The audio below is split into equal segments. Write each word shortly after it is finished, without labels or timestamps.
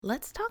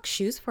Let's talk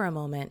shoes for a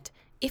moment.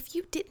 If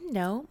you didn't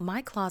know,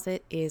 my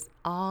closet is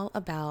all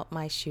about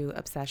my shoe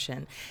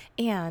obsession.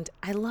 And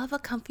I love a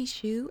comfy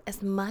shoe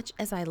as much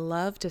as I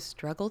love to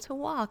struggle to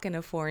walk in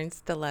a foreign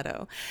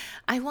stiletto.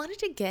 I wanted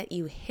to get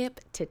you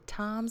hip to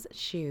Tom's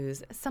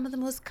shoes, some of the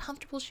most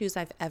comfortable shoes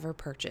I've ever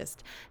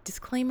purchased.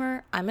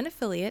 Disclaimer, I'm an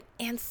affiliate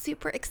and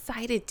super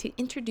excited to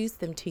introduce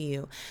them to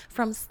you.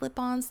 From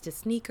slip-ons to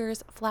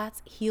sneakers,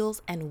 flats,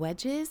 heels, and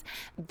wedges,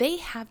 they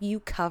have you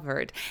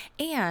covered.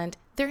 And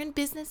they're in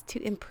business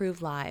to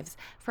improve lives.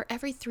 For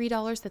every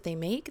 $3 that they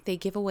make, they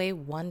give away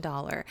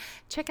 $1.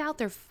 Check out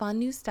their fun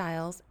new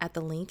styles at the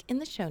link in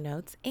the show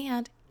notes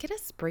and get a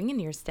spring in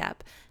your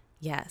step.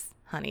 Yes,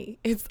 honey,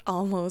 it's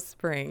almost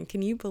spring.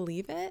 Can you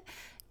believe it?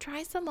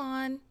 Try some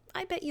on.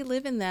 I bet you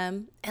live in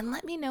them. And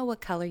let me know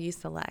what color you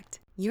select.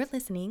 You're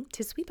listening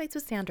to Sweet Bites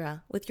with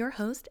Sandra with your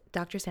host,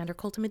 Dr. Sandra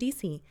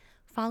Coltamedisi.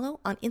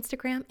 Follow on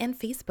Instagram and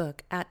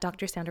Facebook at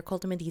Dr. Sandra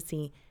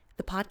Coltamedisi,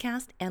 the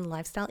podcast and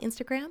lifestyle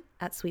Instagram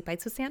at Sweet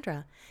Bites with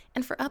Sandra.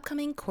 And for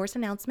upcoming course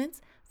announcements,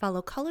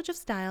 follow College of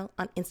Style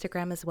on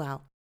Instagram as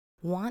well.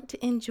 Want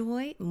to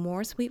enjoy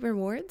more sweet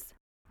rewards?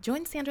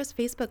 Join Sandra's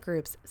Facebook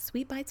groups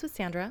Sweet Bites with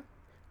Sandra,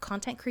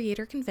 Content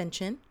Creator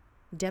Convention,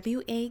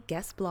 WA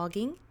Guest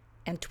Blogging,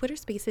 and Twitter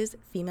Spaces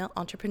Female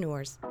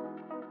Entrepreneurs.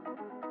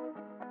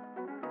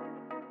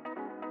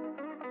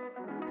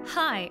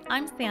 Hi,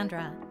 I'm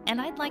Sandra,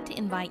 and I'd like to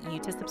invite you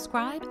to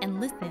subscribe and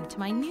listen to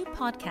my new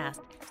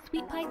podcast,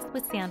 Sweet Bites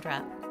with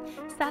Sandra.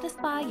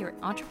 Satisfy your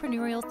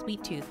entrepreneurial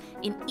sweet tooth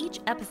in each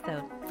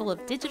episode, full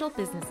of digital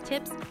business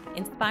tips,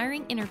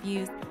 inspiring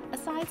interviews,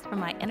 asides from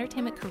my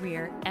entertainment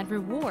career, and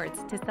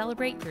rewards to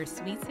celebrate your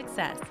sweet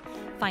success.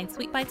 Find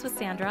Sweet Bites with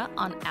Sandra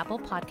on Apple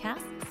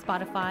Podcasts,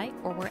 Spotify,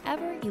 or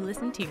wherever you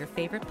listen to your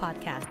favorite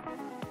podcasts.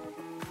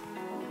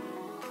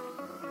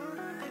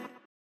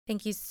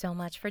 Thank you so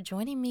much for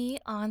joining me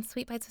on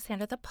Sweet Bites with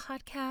Sandra, the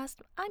podcast.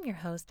 I'm your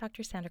host,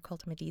 Dr. Sandra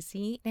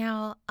Coltamedisi.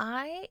 Now,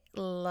 I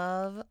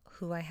love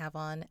who I have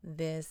on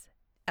this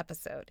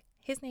episode.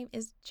 His name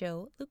is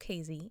Joe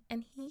Lucchese,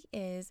 and he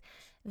is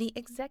the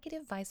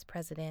Executive Vice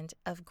President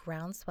of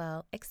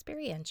Groundswell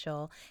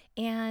Experiential,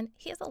 and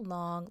he is a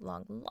long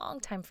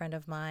time friend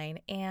of mine,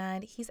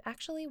 and he's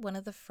actually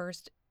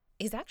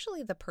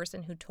the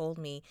person who told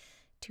me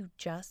to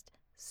just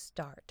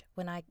start.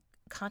 When I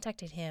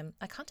contacted him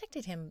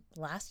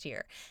last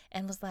year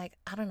and was like,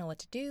 I don't know what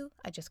to do.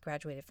 I just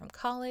graduated from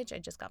college. I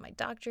just got my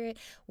doctorate.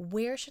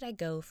 Where should I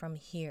go from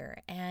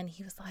here? And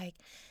he was like,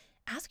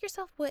 ask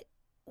yourself what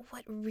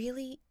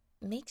really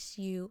makes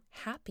you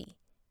happy,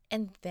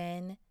 and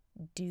then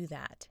do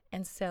that.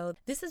 And so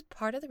this is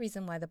part of the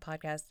reason why the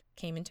podcast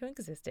came into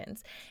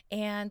existence.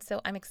 And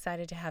so I'm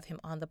excited to have him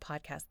on the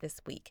podcast this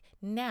week.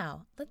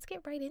 Now, let's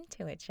get right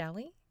into it, shall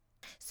we?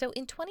 So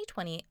in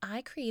 2020,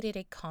 I created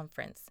a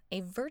conference,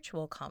 a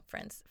virtual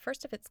conference,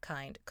 first of its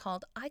kind,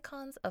 called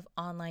Icons of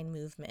Online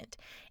Movement.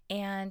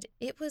 And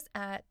it was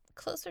at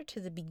closer to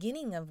the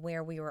beginning of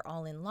where we were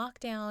all in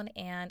lockdown.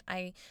 And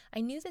I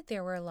knew that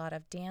there were a lot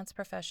of dance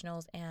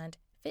professionals and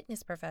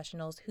fitness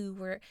professionals who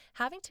were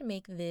having to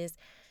make this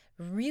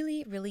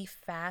really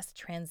fast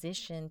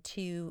transition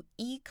to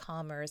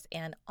e-commerce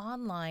and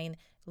online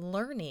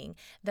learning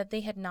that they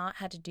had not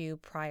had to do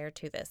prior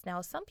to this. Now,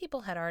 some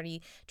people had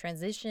already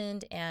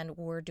transitioned and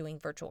were doing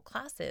virtual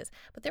classes,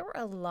 but there were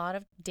a lot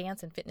of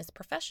dance and fitness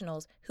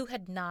professionals who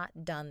had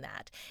not done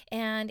that.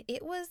 And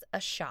it was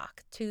a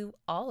shock to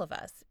all of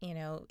us,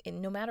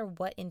 no matter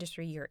what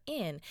industry you're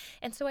in.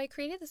 And so I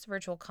created this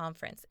virtual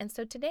conference. And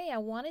so today I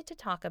wanted to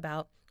talk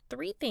about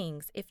 3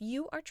 things if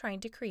you are trying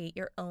to create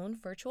your own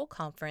virtual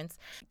conference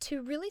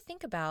to really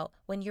think about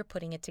when you're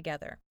putting it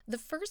together. The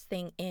first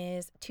thing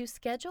is to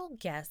schedule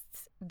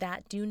guests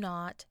that do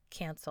not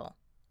cancel.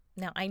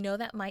 Now, I know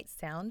that might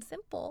sound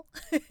simple.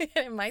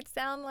 It might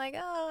sound like,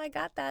 oh, I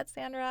got that,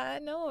 Sandra. I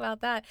know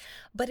about that.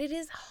 But it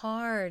is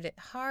hard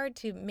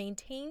to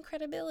maintain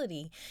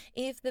credibility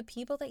if the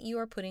people that you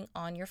are putting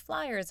on your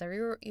flyers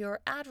or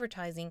your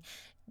advertising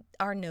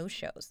are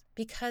no-shows,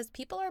 because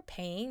people are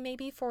paying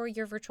maybe for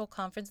your virtual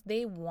conference.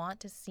 They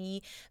want to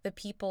see the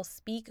people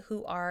speak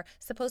who are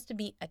supposed to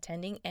be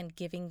attending and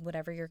giving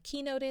whatever your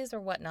keynote is or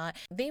whatnot.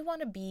 They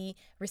want to be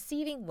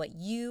receiving what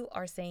you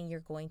are saying you're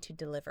going to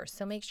deliver.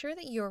 So make sure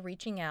that you're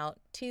reaching out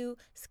to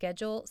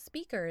schedule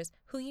speakers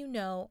who you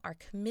know are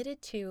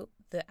committed to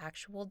the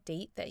actual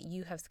date that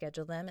you have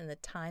scheduled them and the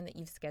time that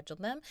you've scheduled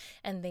them,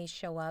 and they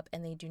show up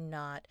and they do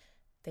not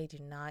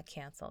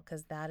cancel,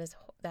 because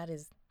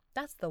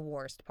that's the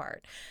worst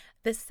part.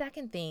 The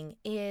second thing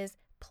is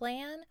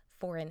plan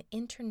for an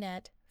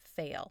internet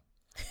fail.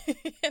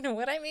 And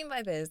what I mean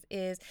by this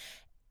is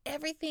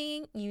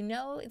everything,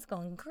 it's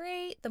going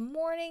great. The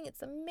morning,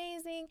 it's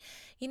amazing.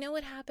 You know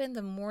what happened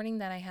the morning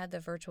that I had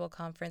the virtual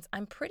conference?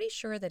 I'm pretty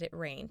sure that it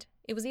rained.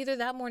 It was either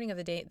that morning or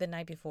the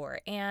night before.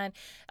 And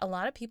a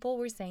lot of people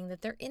were saying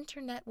that their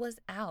internet was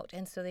out,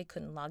 and so they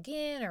couldn't log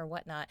in or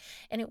whatnot.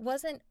 And it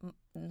wasn't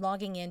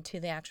logging into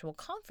the actual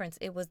conference.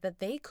 It was that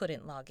they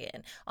couldn't log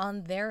in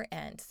on their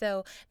end.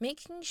 So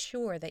making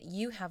sure that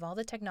you have all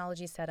the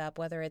technology set up,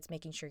 whether it's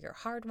making sure you're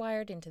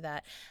hardwired into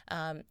that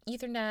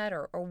Ethernet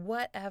or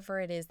whatever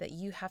it is that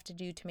you have to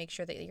do to make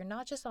sure that you're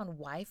not just on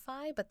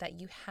Wi-Fi, but that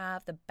you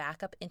have the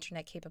backup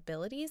internet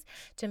capabilities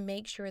to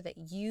make sure that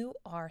you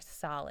are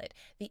solid.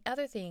 The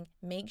other thing,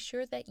 make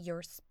sure that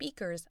your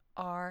speakers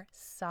are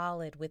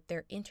solid with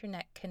their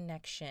internet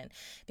connection,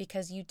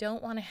 because you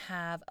don't want to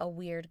have a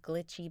weird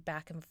glitchy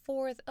back and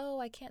forth. Oh,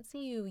 I can't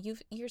see you.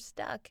 You're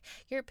stuck.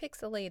 You're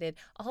pixelated.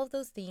 All of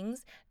those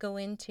things go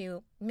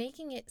into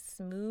making it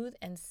smooth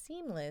and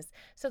seamless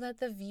so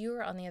that the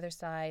viewer on the other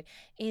side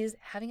is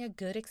having a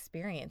good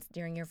experience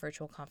during your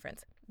virtual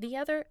conference. The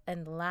other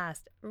and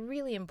last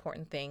really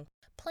important thing,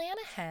 plan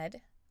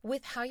ahead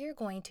with how you're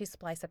going to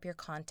splice up your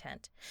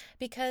content,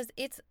 because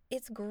it's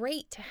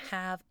great to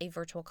have a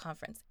virtual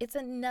conference. It's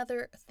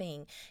another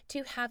thing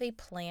to have a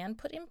plan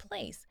put in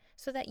place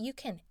so that you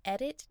can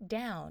edit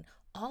down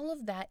all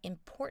of that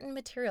important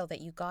material that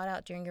you got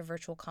out during your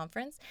virtual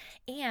conference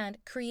and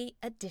create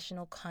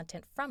additional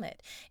content from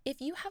it.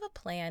 If you have a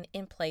plan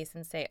in place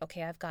and say,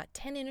 okay, I've got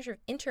 10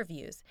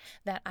 interviews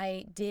that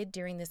I did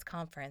during this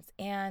conference,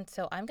 and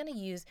so I'm going to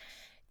use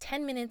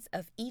 10 minutes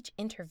of each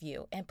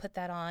interview and put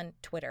that on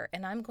Twitter.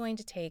 And I'm going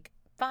to take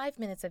 5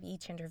 minutes of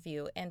each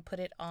interview and put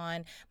it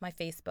on my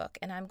Facebook.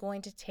 And I'm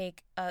going to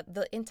take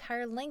the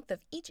entire length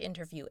of each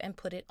interview and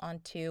put it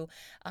onto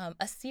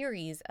a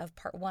series of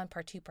part 1,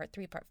 part 2, part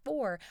 3, part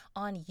 4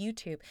 on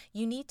YouTube.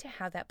 You need to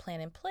have that plan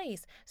in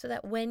place so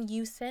that when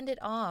you send it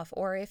off,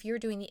 or if you're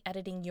doing the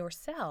editing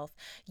yourself,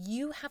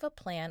 you have a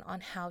plan on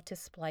how to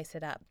splice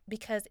it up,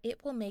 because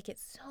it will make it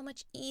so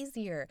much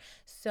easier.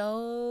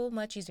 So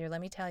much easier,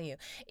 let me tell you,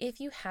 if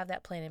you have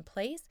that plan in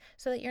place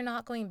so that you're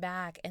not going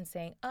back and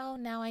saying, oh,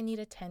 now I need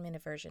a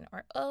 10-minute version,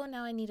 or oh,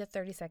 now I need a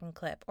 30-second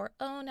clip, or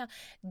oh, no.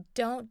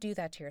 Don't do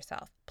that to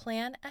yourself.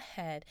 Plan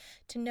ahead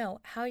to know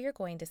how you're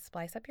going to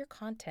splice up your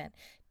content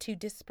to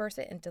disperse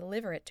it and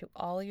deliver it to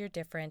all your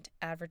different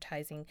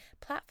advertising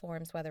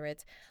platforms, whether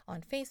it's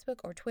on Facebook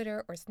or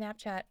Twitter or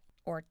Snapchat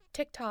or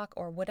TikTok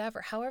or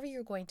whatever. However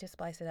you're going to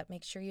splice it up,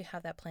 make sure you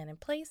have that plan in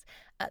place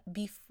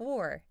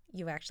before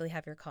you actually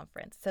have your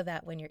conference, so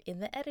that when you're in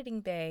the editing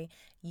bay,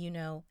 you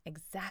know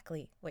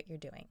exactly what you're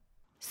doing.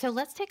 So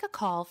let's take a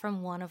call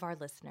from one of our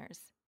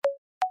listeners.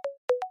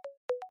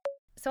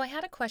 So I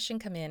had a question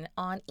come in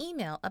on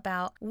email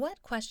about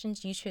what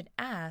questions you should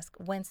ask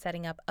when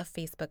setting up a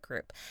Facebook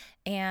group.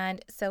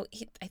 And so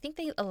I think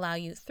they allow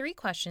you 3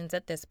 questions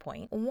at this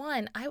point.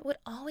 One, I would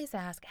always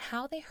ask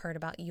how they heard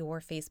about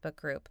your Facebook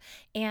group.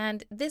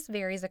 And this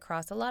varies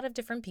across a lot of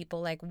different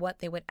people, like what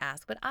they would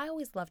ask. But I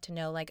always love to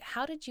know, like,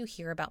 how did you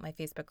hear about my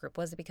Facebook group?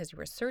 Was it because you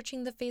were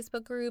searching the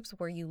Facebook groups?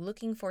 Were you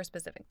looking for a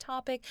specific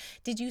topic?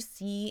 Did you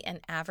see an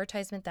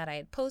advertisement that I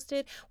had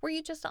posted? Were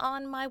you just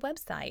on my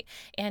website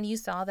and you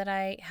saw that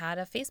I had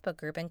a Facebook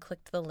group and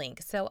clicked the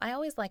link? So I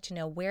always like to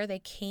know where they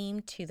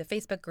came to the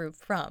Facebook group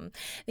from.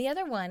 The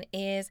other one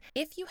is,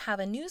 if you have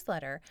a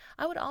newsletter,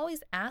 I would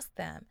always ask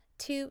them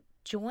to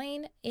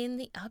join in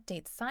the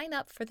updates, sign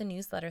up for the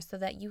newsletter so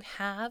that you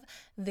have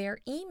their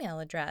email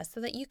address,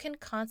 so that you can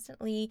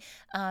constantly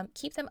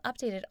keep them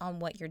updated on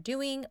what you're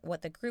doing,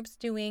 what the group's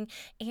doing,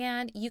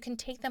 and you can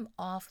take them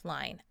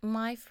offline.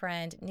 My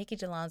friend Nikki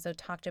Delonzo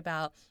talked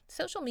about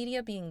social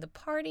media being the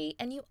party,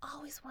 and you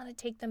always want to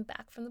take them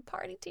back from the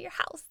party to your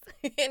house.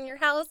 And your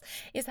house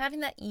is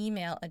having that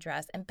email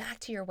address and back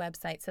to your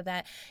website so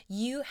that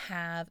you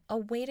have a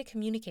way to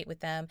communicate with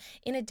them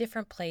in a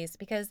different place,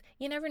 because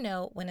you never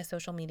know when a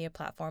social media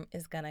platform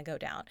is going to go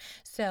down.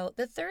 So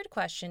the third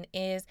question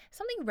is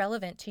something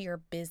relevant to your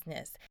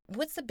business.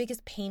 What's the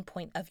biggest pain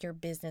point of your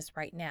business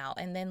right now?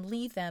 And then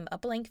leave them a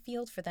blank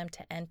field for them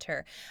to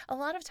enter. A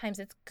lot of times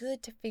it's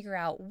good to figure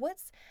out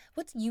what's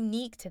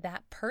unique to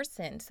that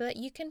person so that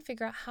you can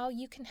figure out how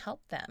you can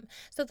help them.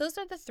 So those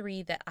are the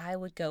 3 that I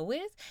would go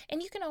with,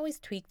 and you can always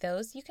tweak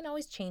those. You can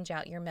always change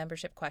out your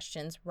membership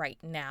questions right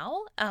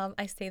now.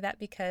 I say that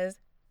because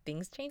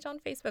things change on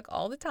Facebook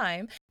all the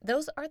time.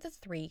 Those are the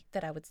 3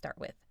 that I would start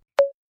with.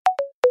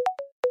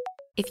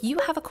 If you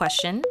have a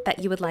question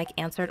that you would like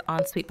answered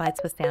on Sweet Bites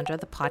with Sandra,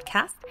 the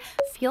podcast,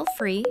 feel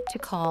free to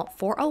call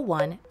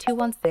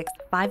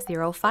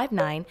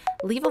 401-216-5059,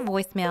 leave a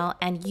voicemail,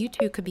 and you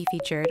too could be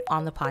featured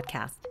on the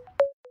podcast.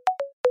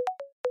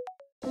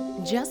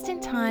 Just in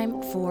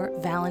time for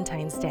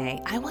Valentine's Day,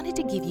 I wanted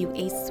to give you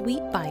a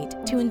sweet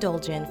bite to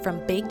indulge in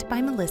from Baked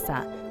by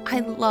Melissa.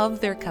 I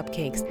love their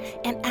cupcakes,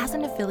 and as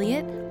an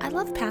affiliate, I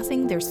love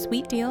passing their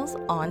sweet deals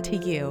on to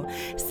you.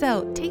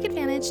 So take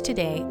advantage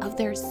today of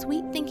their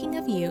Sweet Thinking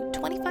of You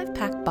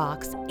 25-pack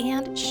box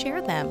and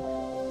share them.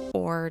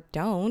 Or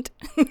don't.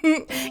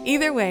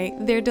 Either way,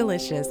 they're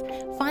delicious.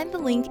 Find the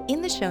link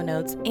in the show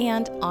notes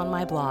and on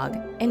my blog.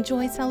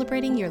 Enjoy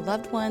celebrating your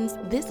loved ones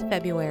this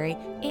February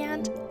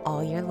and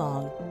all year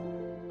long.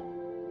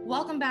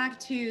 Welcome back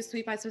to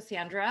Sweet Bites with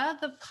Sandra,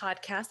 the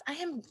podcast. I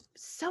am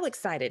so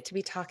excited to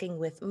be talking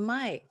with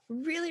my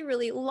really,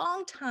 really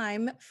long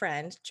time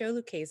friend, Joe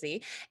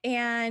Lucchese.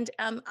 And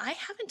I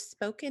haven't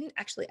spoken,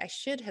 actually, I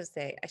should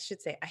say,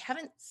 I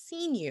haven't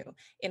seen you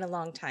in a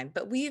long time,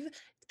 but we've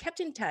kept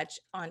in touch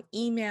on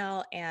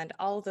email and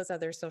all of those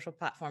other social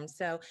platforms.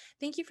 So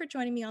thank you for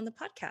joining me on the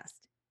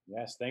podcast.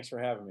 Yes, thanks for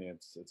having me.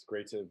 It's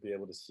great to be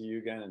able to see you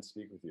again and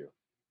speak with you.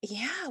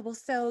 Yeah, well,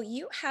 so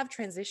you have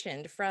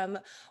transitioned from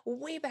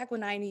way back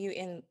when I knew you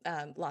in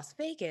Las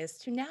Vegas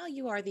to now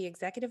you are the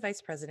executive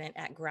vice president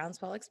at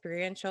Groundswell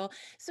Experiential.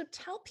 So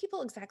tell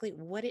people exactly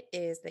what it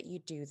is that you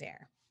do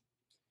there.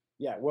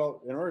 Yeah,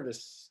 well, in order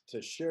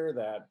to share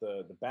that,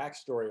 the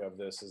backstory of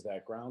this is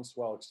that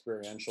Groundswell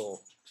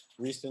Experiential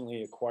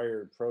recently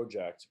acquired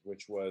Project,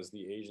 which was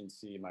the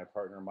agency my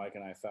partner Mike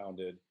and I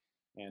founded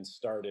and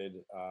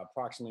started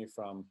approximately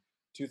from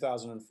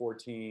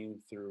 2014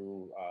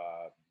 through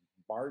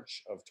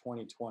March of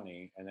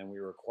 2020, and then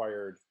we were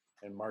acquired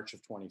in March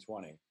of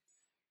 2020.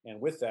 And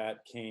with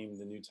that came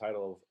the new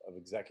title of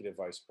executive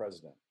vice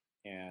president.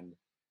 And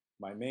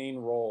my main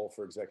role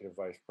for executive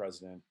vice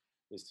president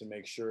is to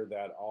make sure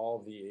that all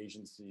of the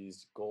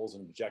agency's goals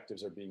and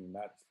objectives are being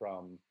met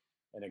from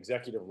an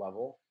executive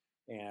level.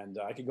 And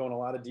I could go in a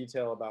lot of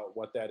detail about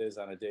what that is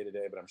on a day to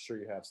day, but I'm sure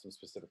you have some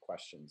specific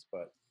questions.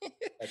 But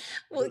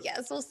Well,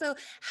 yes. Well, so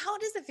how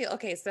does it feel?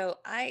 Okay, so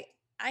I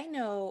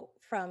know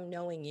from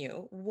knowing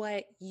you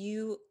what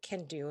you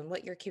can do and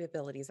what your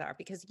capabilities are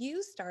because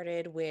you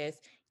started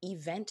with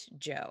Event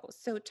Joe.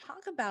 So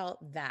talk about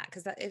that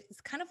because it's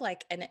kind of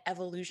like an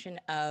evolution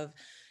of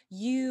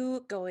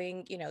you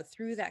going,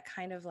 through that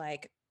kind of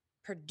like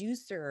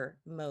producer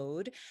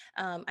mode.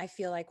 I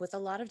feel like with a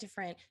lot of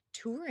different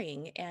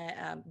touring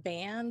and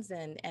bands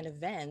and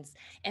events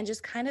and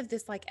just kind of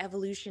this like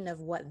evolution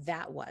of what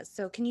that was.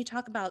 So can you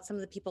talk about some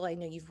of the people I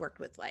know you've worked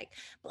with, like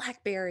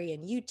BlackBerry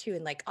and U2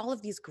 and like all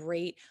of these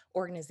great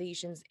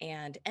organizations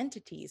and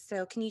entities?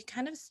 So can you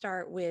kind of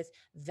start with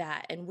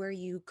that and where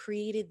you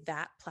created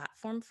that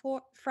platform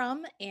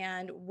from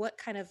and what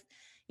kind of,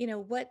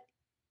 what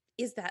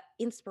is that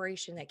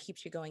inspiration that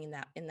keeps you going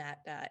in that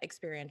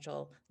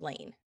experiential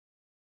lane?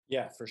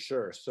 Yeah, for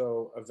sure.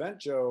 So Event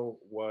Joe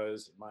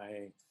was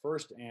my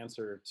first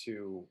answer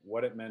to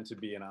what it meant to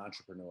be an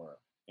entrepreneur.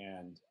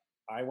 And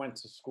I went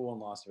to school in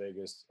Las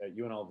Vegas at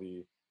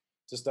UNLV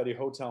to study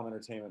hotel and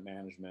entertainment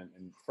management.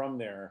 And from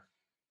there,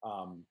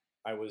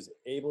 I was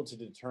able to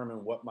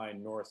determine what my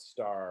North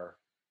Star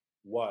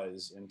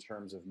was in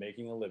terms of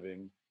making a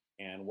living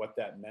and what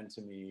that meant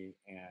to me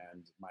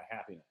and my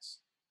happiness.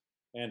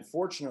 And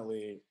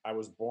fortunately, I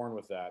was born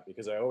with that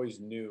because I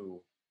always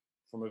knew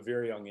from a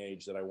very young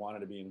age that I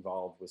wanted to be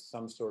involved with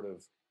some sort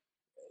of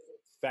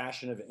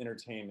fashion of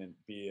entertainment,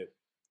 be it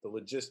the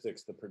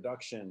logistics, the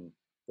production,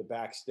 the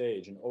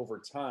backstage. And over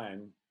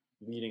time,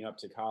 leading up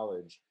to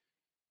college,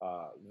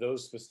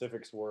 those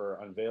specifics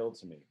were unveiled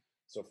to me.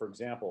 So, for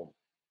example,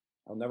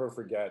 I'll never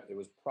forget, it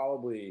was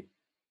probably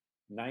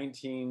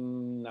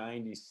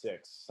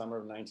 1996, summer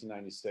of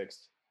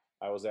 1996.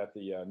 I was at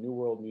the New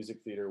World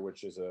Music Theater,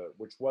 which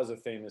was a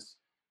famous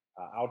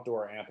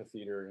outdoor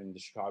amphitheater in the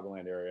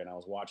Chicagoland area, and I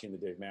was watching the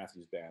Dave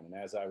Matthews Band. And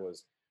as I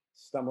was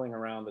stumbling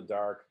around the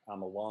dark on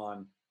the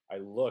lawn, I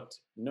looked,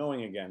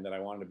 knowing again that I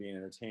wanted to be in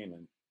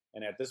entertainment.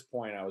 And at this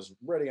point, I was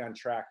already on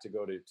track to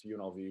go to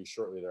UNLV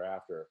shortly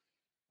thereafter.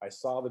 I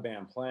saw the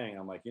band playing.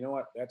 I'm like, you know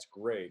what? That's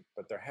great,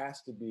 but there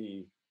has to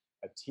be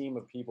a team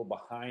of people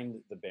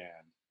behind the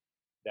band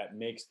that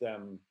makes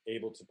them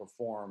able to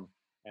perform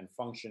and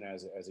function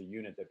as a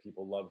unit that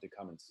people love to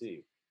come and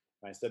see.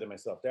 And I said to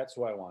myself, that's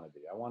who I want to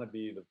be. I want to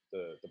be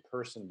the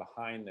person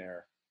behind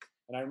there.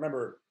 And I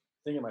remember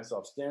thinking to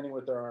myself, standing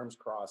with their arms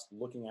crossed,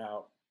 looking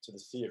out to the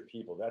sea of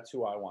people. That's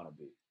who I want to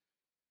be.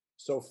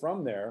 So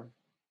from there,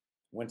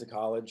 went to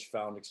college,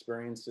 found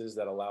experiences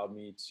that allowed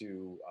me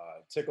to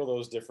tickle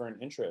those different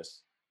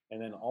interests.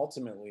 And then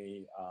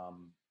ultimately,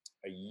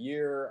 a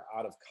year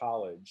out of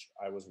college,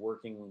 I was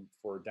working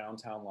for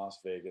downtown Las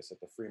Vegas at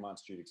the Fremont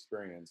Street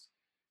Experience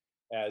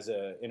as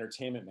an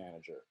entertainment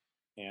manager.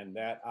 And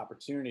that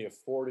opportunity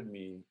afforded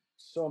me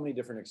so many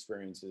different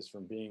experiences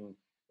from being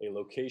a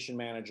location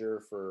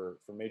manager for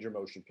major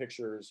motion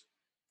pictures,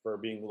 for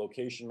being the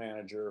location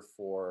manager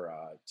for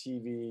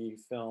TV,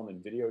 film,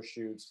 and video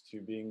shoots, to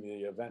being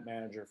the event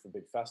manager for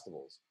big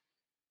festivals.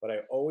 But I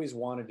always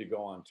wanted to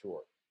go on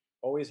tour,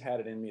 always had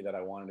it in me that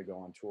I wanted to go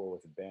on tour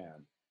with a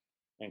band.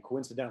 And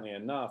coincidentally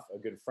enough, a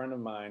good friend of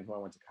mine who I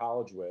went to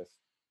college with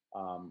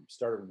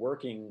started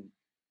working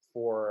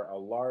for a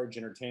large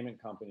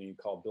entertainment company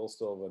called Bill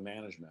Silva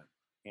Management.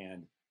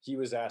 And he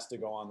was asked to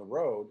go on the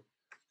road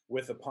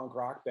with a punk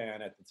rock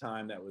band at the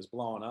time that was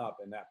blowing up.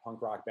 And that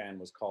punk rock band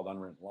was called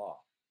Unwritten Law.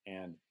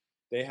 And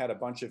they had a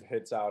bunch of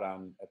hits out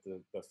on at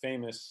the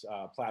famous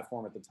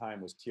platform at the time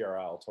was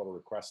TRL, Total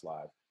Request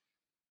Live.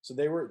 So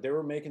they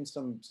were making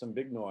some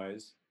big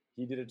noise.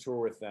 He did a tour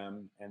with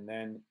them, and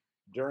then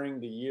during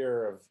the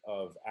year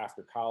of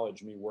after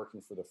college, me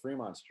working for the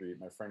Fremont Street,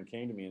 my friend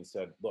came to me and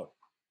said, "Look,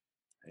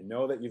 I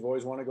know that you've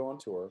always wanted to go on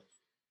tour.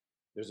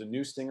 There's a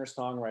new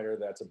singer-songwriter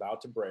that's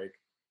about to break.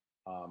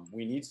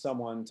 We need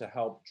someone to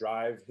help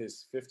drive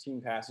his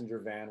 15-passenger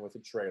van with a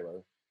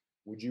trailer.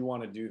 Would you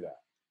want to do that?"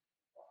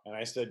 And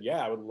I said,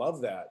 "Yeah, I would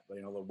love that.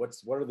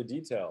 What are the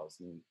details?"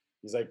 And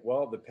he's like,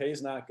 "Well, the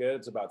pay's not good.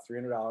 It's about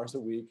 $300 a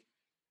week.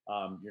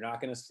 You're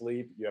not going to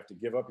sleep. You have to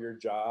give up your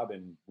job,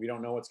 and we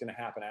don't know what's going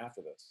to happen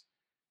after this."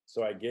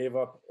 So I gave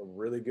up a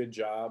really good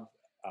job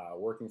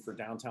working for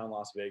downtown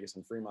Las Vegas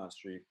and Fremont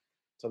Street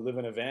to live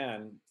in a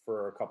van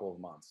for a couple of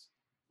months.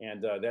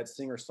 And that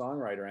singer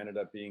songwriter ended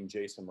up being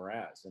Jason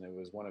Mraz, and it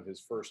was one of his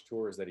first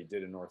tours that he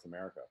did in North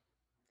America.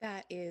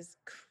 That is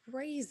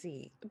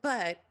crazy.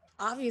 But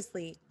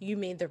obviously, you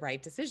made the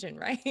right decision,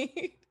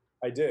 right?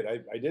 I did.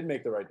 I did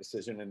make the right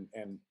decision,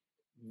 and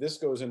this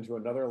goes into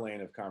another lane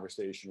of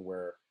conversation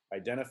where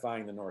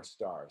identifying the North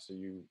Star. So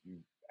you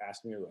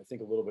asked me, I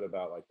think, a little bit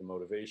about like the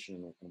motivation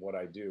and what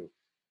I do.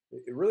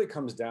 It really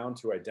comes down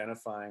to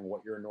identifying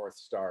what your North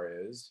Star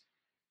is,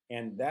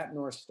 and that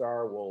North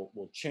Star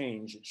will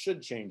change. It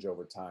should change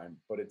over time,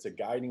 but it's a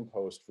guiding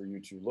post for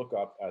you to look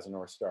up as a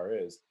North Star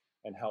is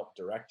and help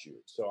direct you.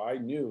 So I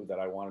knew that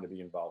I wanted to be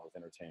involved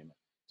with entertainment.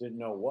 Didn't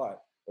know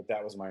what, but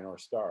that was my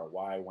North Star.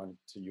 Why I went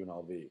to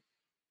UNLV.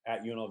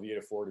 At UNLV, it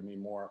afforded me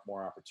more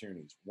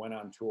opportunities. Went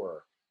on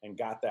tour and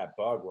got that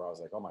bug where I was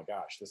like, "Oh my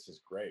gosh, this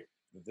is great.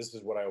 This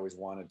is what I always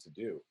wanted to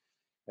do."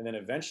 And then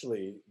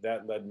eventually,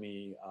 that led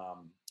me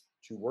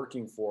to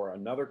working for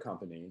another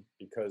company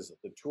because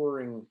the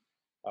touring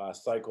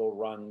cycle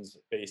runs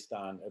based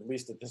on, at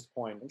least at this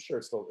point, I'm sure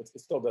it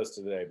still does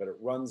today, but it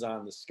runs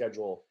on the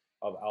schedule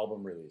of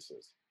album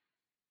releases.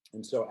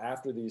 And so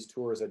after these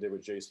tours I did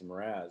with Jason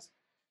Mraz,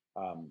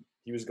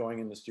 he was going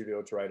in the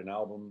studio to write an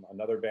album.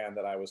 Another band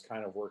that I was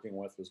kind of working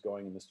with was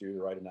going in the studio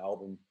to write an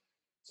album.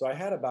 So I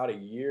had about a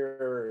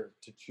year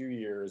to 2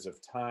 years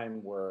of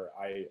time where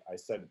I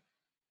said,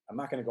 "I'm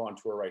not going to go on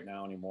tour right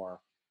now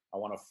anymore. I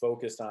want to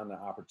focus on the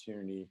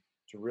opportunity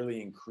to really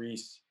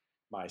increase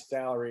my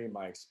salary,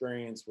 my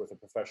experience with a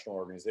professional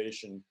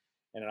organization."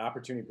 And an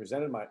opportunity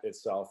presented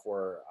itself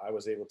where I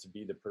was able to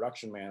be the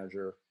production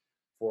manager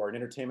for an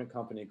entertainment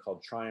company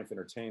called Triumph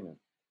Entertainment.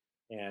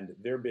 And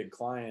their big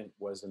client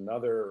was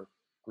another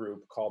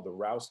group called the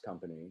Rouse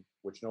Company,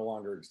 which no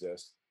longer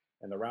exists.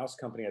 And the Rouse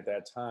Company at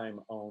that time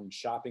owned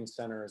shopping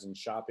centers and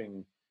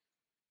shopping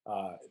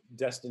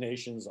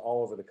destinations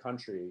all over the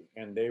country.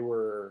 And they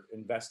were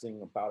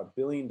investing about $1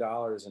 billion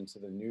into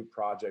the new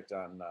project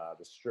on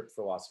the Strip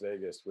for Las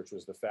Vegas, which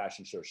was the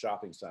Fashion Show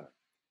Shopping Center.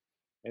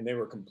 And they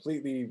were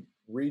completely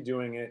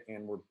redoing it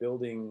and were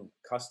building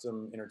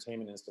custom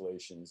entertainment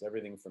installations,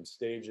 everything from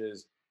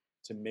stages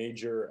to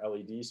major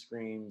LED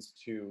screens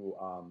to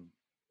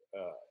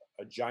uh,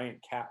 a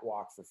giant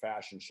catwalk for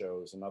fashion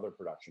shows and other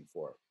production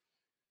for it.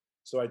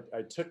 So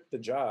I took the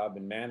job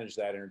and managed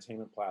that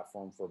entertainment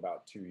platform for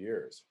about 2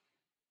 years.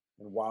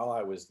 And while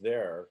I was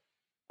there,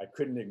 I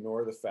couldn't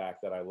ignore the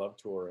fact that I love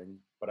touring,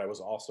 but I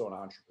was also an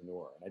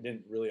entrepreneur. And I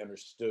didn't really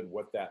understood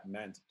what that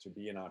meant to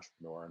be an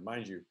entrepreneur. And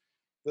mind you,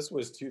 this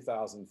was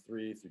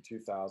 2003 through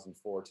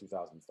 2004,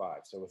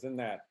 2005. So within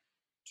that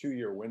 2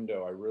 year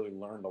window, I really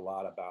learned a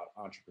lot about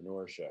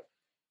entrepreneurship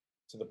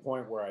to the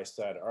point where I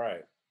said, all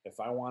right, if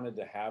I wanted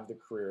to have the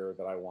career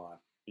that I want,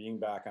 being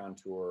back on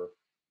tour,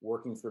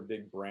 working for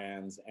big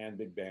brands and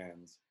big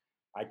bands,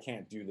 I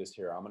can't do this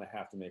here. I'm going to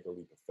have to make a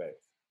leap of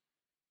faith.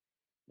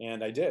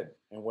 And I did.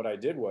 And what I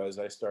did was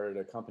I started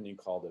a company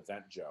called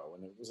Event Joe.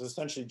 And it was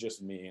essentially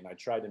just me. And I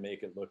tried to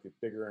make it look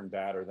bigger and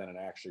badder than it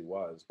actually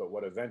was. But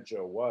what Event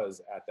Joe was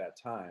at that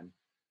time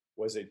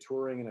was a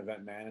touring and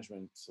event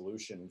management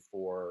solution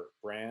for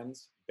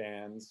brands,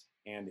 bands,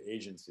 and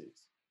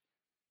agencies.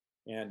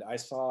 And I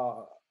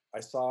saw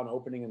an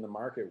opening in the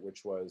market,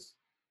 which was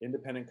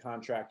independent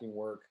contracting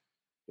work,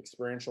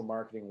 experiential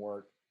marketing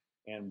work,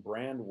 and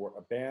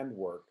band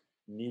work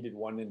needed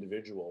one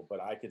individual,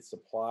 but I could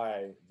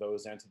supply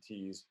those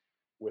entities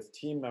with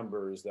team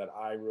members that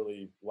I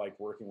really liked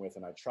working with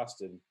and I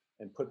trusted,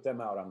 and put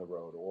them out on the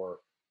road or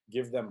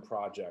give them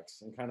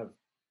projects and kind of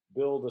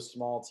build a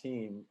small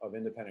team of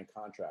independent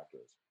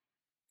contractors.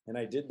 And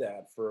I did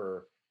that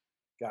for,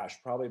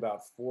 gosh, probably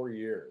about 4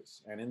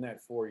 years. And in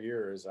that 4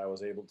 years, I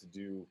was able to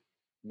do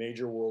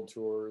major world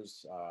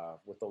tours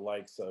with the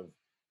likes of,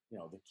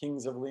 the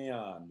Kings of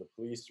Leon, the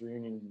Police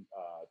Reunion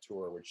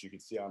tour, which you can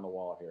see on the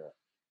wall here,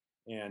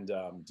 and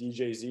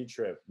DJ Z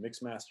Trip,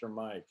 Mixmaster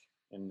Mike,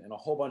 and a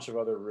whole bunch of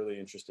other really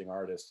interesting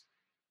artists,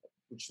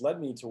 which led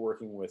me to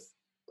working with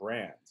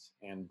brands.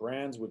 And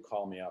brands would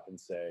call me up and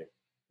say,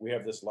 "We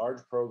have this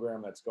large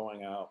program that's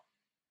going out.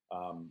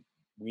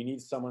 We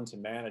need someone to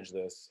manage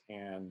this."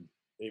 And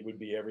it would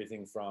be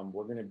everything from,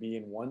 we're going to be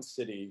in one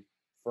city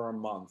for a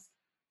month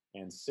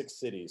and 6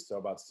 cities, so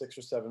about 6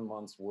 or 7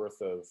 months worth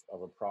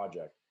of a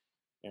project.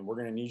 And we're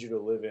going to need you to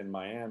live in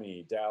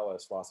Miami,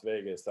 Dallas, Las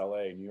Vegas,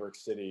 LA, New York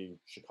City,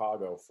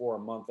 Chicago for a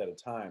month at a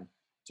time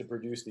to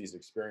produce these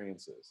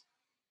experiences.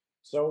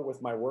 So,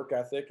 with my work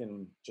ethic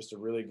and just a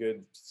really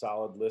good,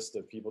 solid list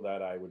of people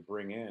that I would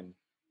bring in,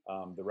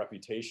 the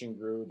reputation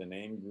grew, the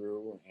name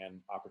grew, and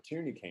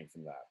opportunity came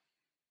from that.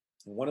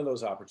 One of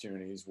those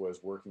opportunities was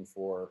working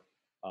for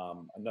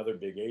another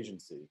big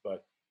agency.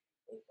 But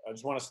I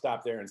just want to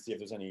stop there and see if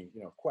there's any,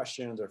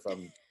 questions, or if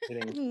I'm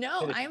hitting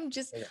No,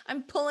 hitting.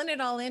 I'm pulling it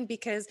all in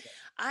because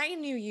I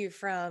knew you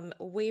from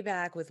way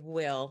back with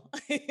Will.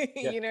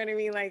 Yeah, You know what I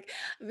mean? Like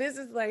this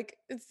is like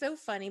it's so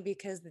funny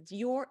because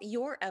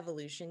your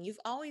evolution, you've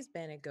always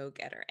been a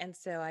go-getter. And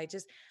so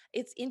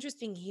it's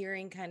interesting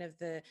hearing kind of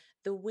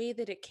the way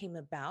that it came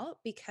about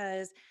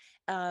because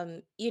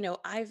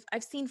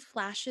I've seen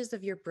flashes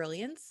of your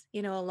brilliance,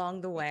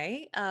 along the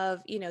way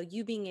of,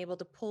 you being able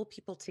to pull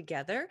people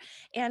together.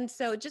 And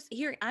so just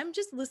here, I'm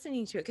just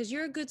listening to it because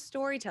you're a good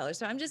storyteller.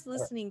 So I'm just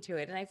listening to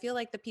it. And I feel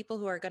like the people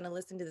who are going to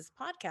listen to this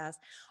podcast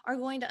are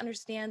going to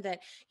understand that,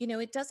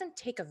 it doesn't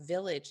take a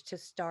village to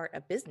start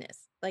a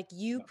business. Like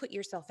you yeah. put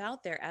yourself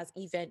out there as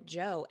Event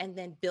Joe and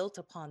then built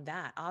upon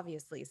that,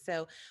 obviously.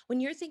 So when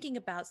you're thinking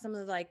about some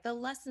of like the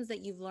lessons that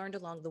you've learned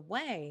along the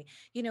way,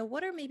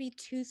 what are maybe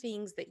two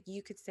things that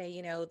you could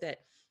say, that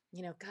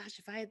gosh,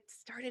 if I had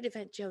started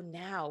Event Joe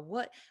now,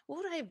 what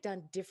would I have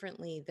done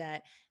differently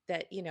that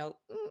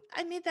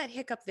I made that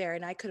hiccup there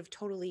and I could have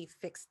totally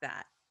fixed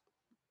that.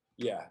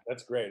 Yeah,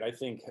 that's great. I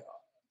think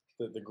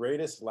the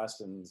greatest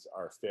lessons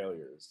are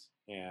failures.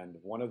 And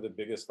one of the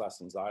biggest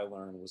lessons I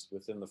learned was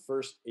within the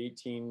first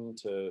 18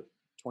 to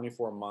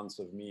 24 months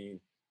of me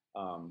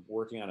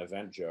working on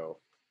Event Joe.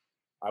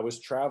 I was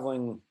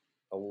traveling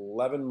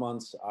 11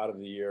 months out of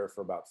the year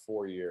for about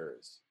 4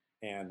 years.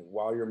 And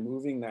while you're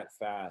moving that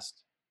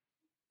fast,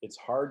 it's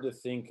hard to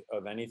think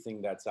of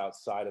anything that's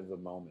outside of the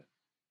moment.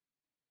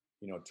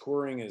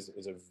 Touring is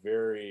a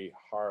very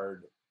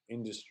hard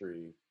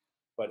industry,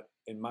 but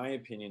in my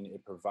opinion,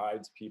 it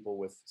provides people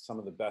with some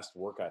of the best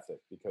work ethic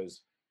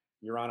because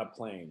you're on a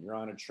plane, you're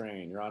on a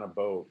train, you're on a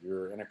boat,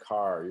 you're in a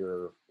car,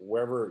 you're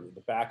wherever,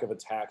 the back of a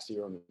taxi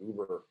or an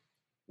Uber,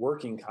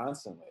 working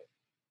constantly.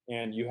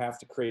 And you have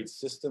to create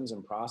systems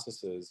and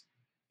processes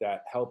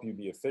that help you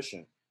be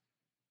efficient.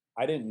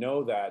 I didn't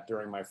know that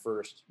during my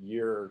first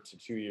year to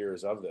 2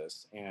 years of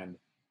this. And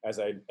as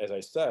I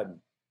said,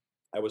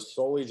 I was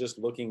solely just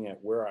looking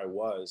at where I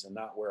was and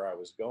not where I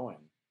was going.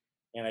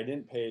 And I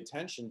didn't pay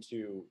attention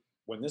to,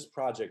 when this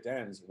project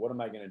ends, what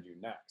am I going to do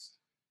next?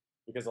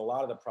 Because a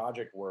lot of the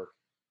project work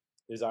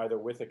is either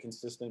with a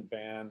consistent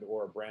band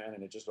or a brand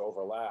and it just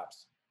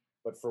overlaps.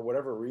 But for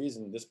whatever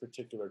reason, this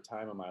particular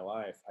time in my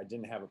life, I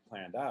didn't have it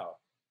planned out.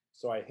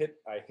 So I hit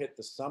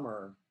the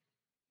summer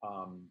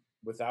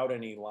without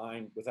any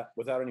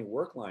without any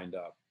work lined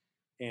up,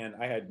 and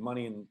I had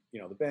money in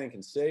the bank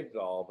and saved it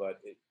all,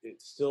 but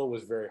it still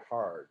was very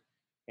hard,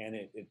 and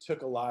it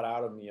took a lot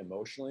out of me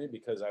emotionally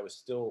because I was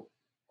still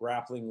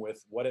grappling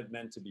with what it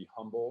meant to be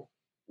humble,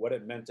 what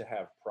it meant to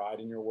have pride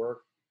in your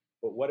work,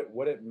 but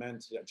what it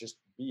meant to just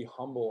be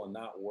humble and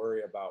not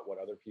worry about what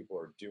other people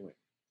are doing.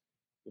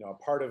 A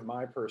part of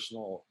my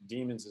personal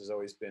demons has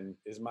always been,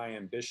 is my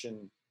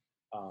ambition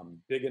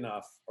big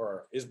enough,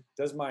 or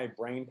does my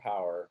brain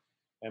power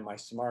and my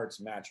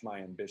smarts match my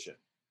ambition?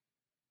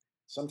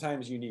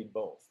 Sometimes you need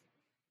both,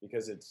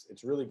 because it's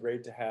really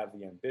great to have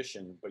the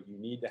ambition, but you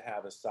need to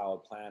have a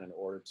solid plan in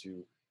order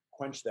to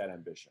quench that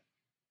ambition.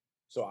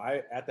 So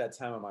I, at that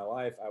time of my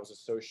life, I was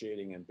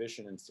associating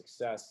ambition and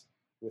success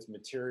with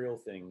material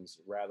things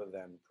rather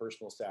than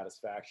personal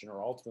satisfaction,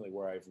 or ultimately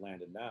where I've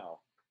landed now,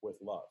 with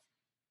love,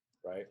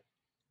 right?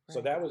 So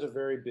Right. that was a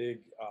very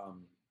big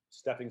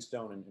stepping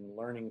stone and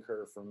learning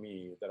curve for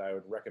me that I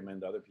would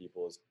recommend to other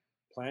people: is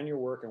plan your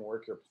work and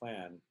work your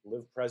plan,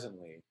 live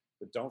presently,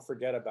 but don't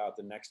forget about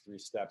the next three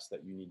steps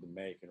that you need to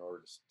make in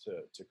order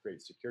to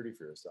create security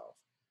for yourself.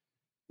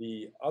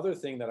 The other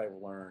thing that I've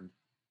learned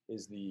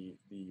is the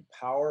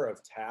power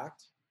of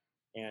tact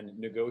and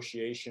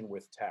negotiation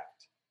with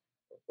tact,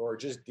 or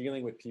just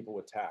dealing with people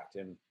with tact.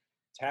 And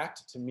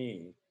tact to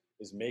me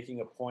is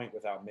making a point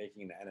without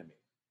making an enemy.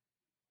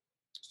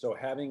 So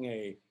having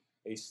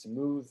a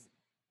smooth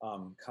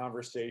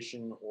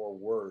conversation or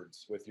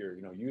words with your,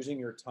 using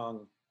your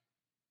tongue,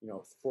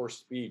 for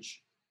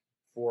speech,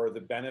 for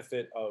the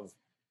benefit of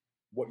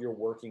what you're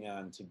working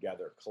on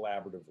together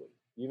collaboratively,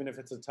 even if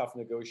it's a tough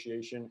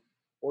negotiation,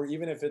 or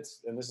even if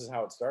it's, and this is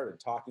how it started,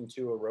 talking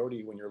to a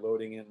roadie when you're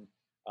loading in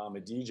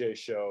a DJ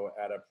show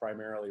at a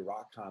primarily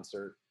rock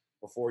concert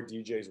before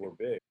DJs were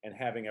big, and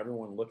having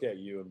everyone look at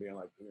you and being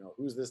like,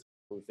 who's this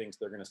who thinks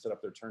they're going to set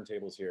up their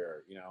turntables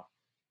here,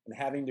 and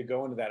having to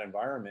go into that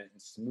environment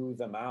and smooth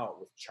them out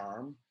with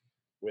charm,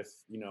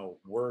 with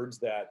words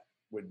that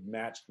would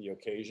match the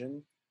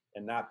occasion,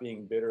 and not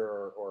being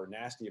bitter or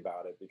nasty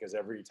about it, because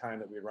every time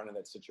that we run in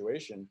that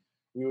situation,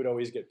 we would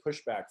always get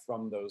pushback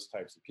from those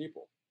types of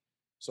people.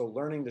 So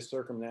learning to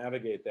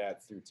circumnavigate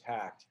that through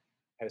tact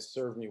has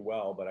served me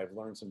well, but I've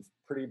learned some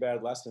pretty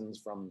bad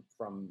lessons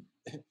from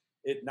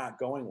it not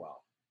going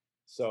well.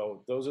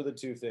 So those are the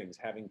two things: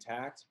 having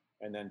tact,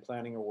 and then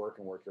planning your work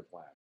and work your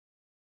plan.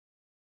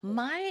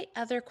 My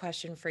other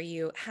question for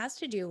you has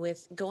to do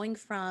with going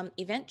from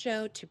Event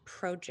Joe to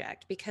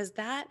project because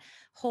that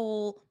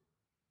whole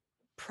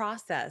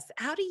process,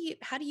 how do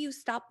you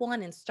stop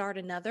one and start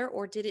another,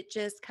 or did it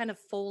just kind of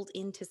fold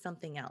into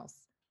something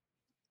else?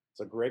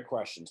 It's a great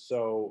question.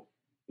 So,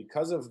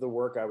 because of the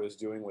work I was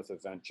doing with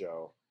Event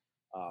Joe,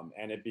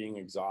 and it being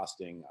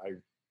exhausting,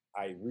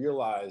 I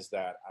realized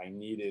that I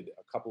needed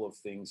a couple of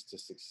things to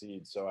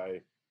succeed. So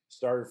I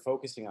started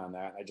focusing on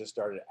that. I just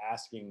started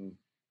asking,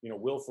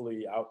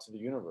 willfully out to the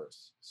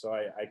universe. So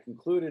I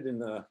concluded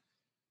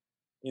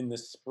in the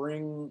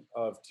spring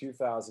of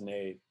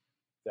 2008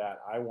 that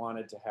I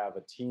wanted to have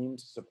a team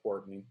to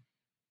support me,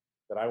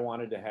 that I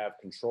wanted to have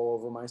control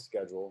over my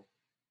schedule,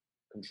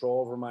 control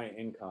over my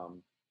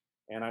income,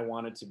 and I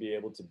wanted to be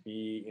able to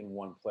be in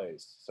one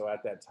place. So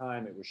at that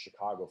time, it was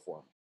Chicago for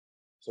me.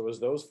 So it was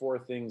those four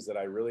things that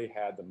I really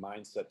had the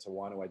mindset to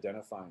want to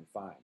identify and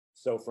find.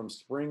 So from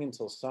spring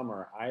until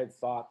summer, I had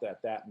thought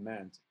that that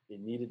meant it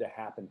needed to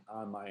happen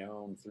on my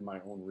own through my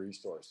own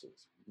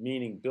resources,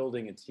 meaning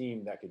building a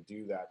team that could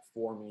do that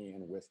for me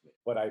and with me.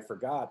 But I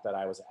forgot that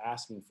I was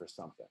asking for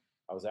something.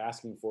 I was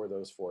asking for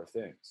those four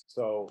things.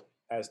 So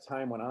as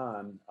time went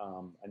on,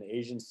 an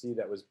agency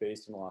that was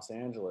based in Los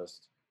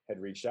Angeles had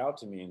reached out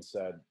to me and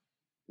said,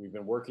 "We've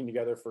been working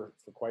together for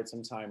quite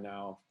some time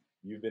now.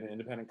 You've been an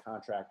independent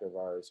contractor of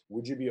ours.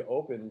 Would you be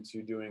open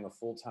to doing a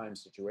full-time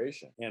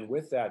situation?" And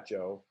with that,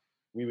 Joe,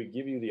 we would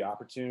give you the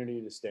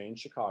opportunity to stay in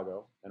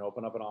Chicago and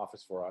open up an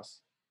office for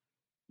us.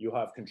 You'll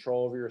have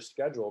control over your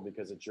schedule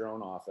because it's your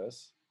own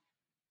office.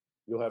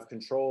 You'll have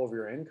control over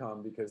your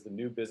income because the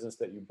new business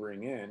that you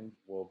bring in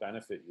will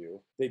benefit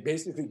you. They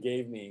basically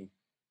gave me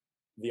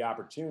the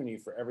opportunity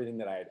for everything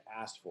that I had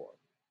asked for.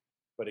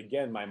 But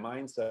again, my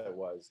mindset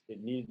was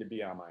it needed to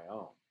be on my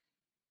own.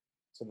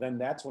 So then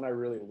that's when I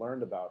really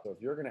learned about, so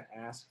if you're going to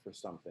ask for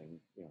something,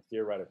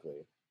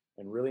 theoretically,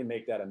 and really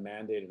make that a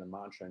mandate and a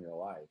mantra in your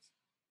life,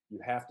 you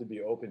have to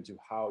be open to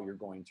how you're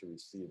going to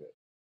receive it,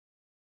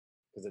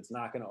 because it's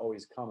not going to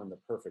always come in the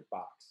perfect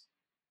box.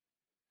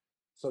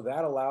 So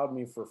that allowed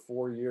me for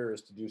 4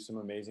 years to do some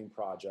amazing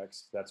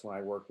projects. That's when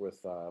I worked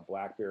with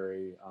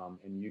BlackBerry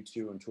and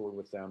U2 and toured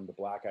with them, the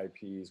Black Eyed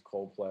Peas,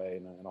 Coldplay,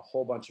 and a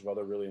whole bunch of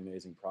other really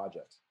amazing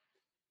projects.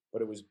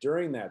 But it was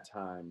during that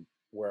time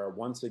where,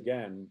 once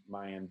again,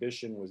 my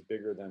ambition was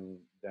bigger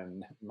than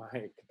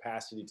my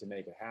capacity to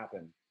make it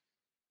happen.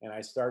 And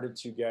I started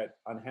to get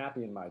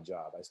unhappy in my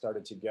job. I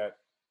started to get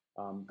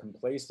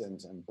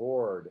complacent and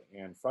bored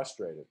and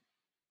frustrated.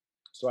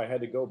 So I had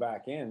to go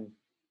back in,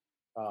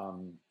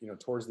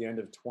 towards the end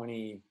of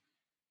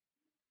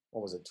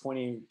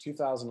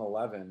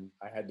 2011,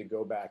 I had to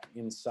go back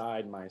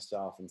inside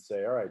myself and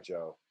say, all right,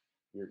 Joe,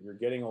 you're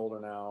getting older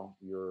now.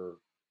 You're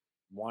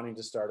wanting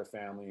to start a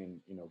family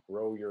and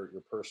grow your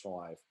personal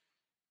life.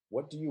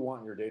 What do you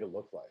want your day to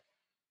look like?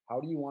 How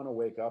do you want to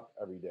wake up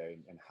every day,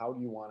 and how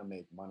do you want to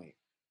make money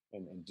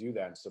and do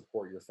that and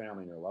support your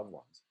family and your loved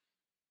ones?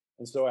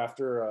 And so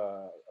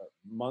after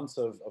months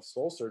of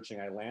soul searching,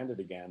 I landed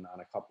again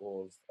on a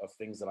couple of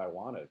things that I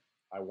wanted.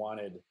 I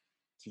wanted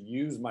to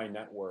use my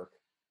network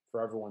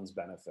for everyone's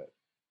benefit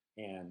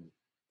and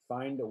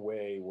find a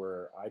way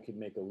where I could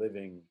make a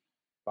living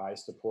by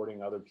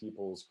supporting other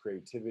people's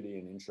creativity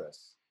and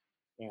interests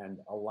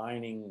and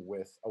aligning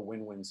with a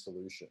win-win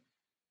solution.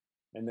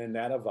 And then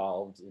that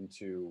evolved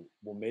into,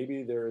 well,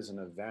 maybe there is an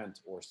event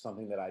or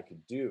something that I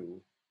could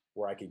do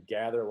where I could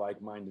gather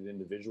like-minded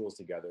individuals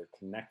together,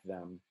 connect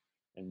them,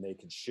 and they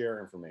could share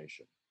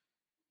information.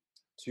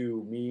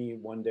 To me,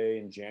 one day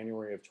in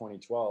January of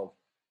 2012,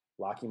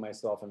 locking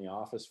myself in the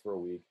office for a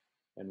week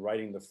and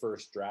writing the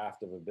first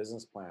draft of a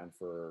business plan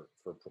for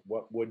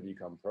what would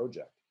become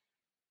Project.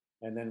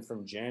 And then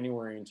from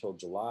January until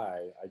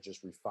July, I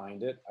just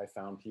refined it. I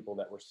found people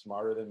that were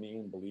smarter than me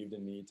and believed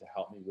in me to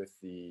help me with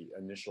the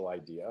initial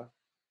idea.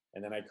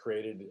 And then I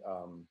created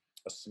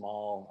a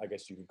small, I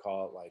guess you could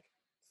call it like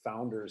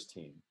founders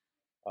team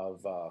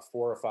of 4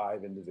 or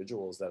 5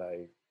 individuals that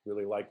I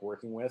really liked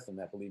working with and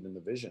that believed in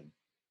the vision.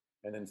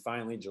 And then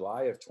finally,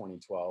 July of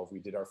 2012, we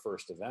did our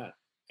first event.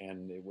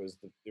 And it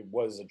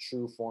was a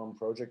true form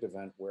project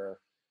event where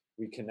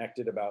we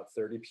connected about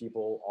 30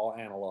 people, all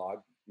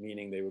analog,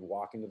 meaning they would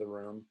walk into the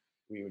room.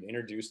 We would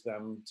introduce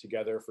them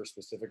together for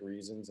specific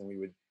reasons, and we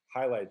would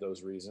highlight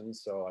those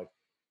reasons. So, like,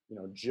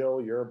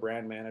 Jill, you're a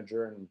brand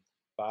manager, and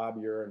Bob,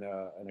 you're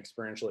an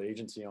experiential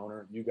agency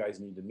owner. You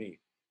guys need to meet.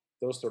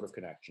 Those sort of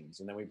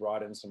connections. And then we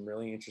brought in some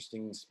really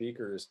interesting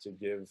speakers to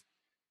give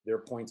their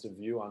points of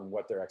view on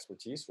what their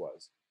expertise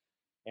was.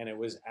 And it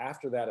was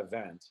after that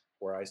event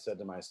where I said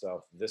to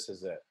myself, this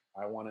is it.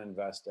 I want to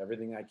invest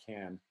everything I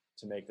can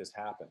to make this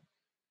happen.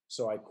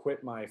 So I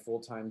quit my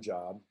full-time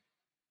job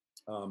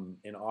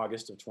in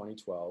August of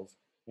 2012.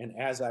 And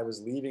as I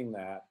was leaving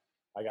that,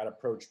 I got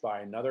approached by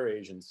another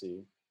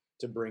agency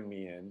to bring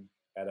me in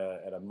at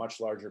a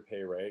much larger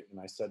pay rate. And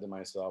I said to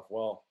myself,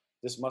 well,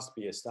 this must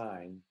be a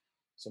sign.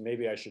 So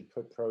maybe I should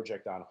put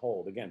Project on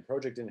hold. Again,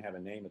 Project didn't have a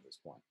name at this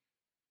point.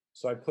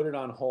 So I put it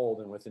on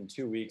hold, and within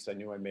 2 weeks, I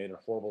knew I made a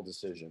horrible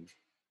decision.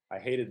 I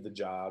hated the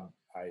job.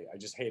 I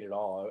just hated it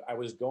all. I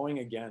was going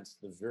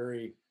against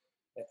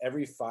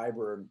every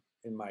fiber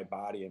in my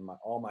body and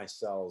all my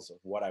cells of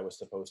what I was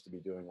supposed to be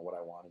doing and what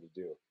I wanted to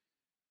do.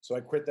 So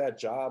I quit that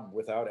job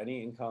without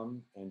any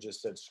income and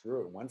just said, screw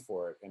it, went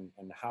for it.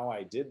 And how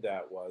I did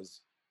that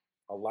was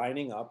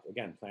aligning up,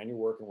 again, plan your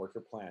work and work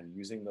your plan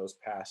using those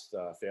past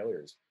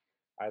failures.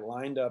 I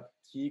lined up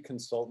key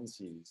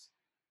consultancies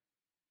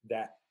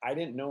that I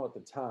didn't know at the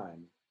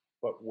time,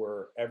 but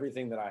were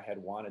everything that I had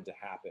wanted to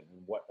happen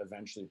and what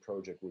eventually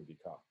Project would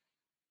become.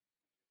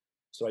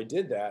 So I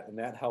did that, and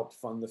that helped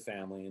fund the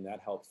family, and that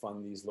helped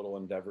fund these little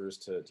endeavors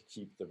to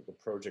keep the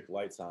project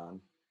lights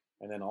on.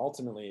 And then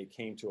ultimately, it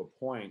came to a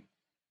point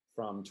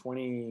from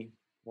 20,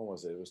 what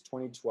was it? It was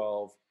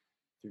 2012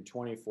 through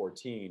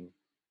 2014,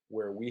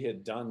 where we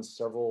had done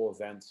several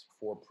events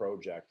for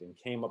Project and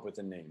came up with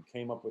a name,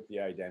 came up with the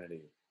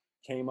identity,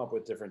 came up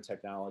with different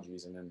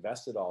technologies, and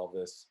invested all of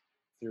this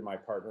through my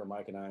partner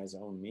Mike and I's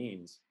own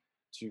means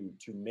to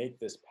make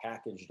this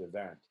packaged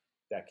event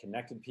that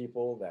connected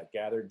people, that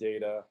gathered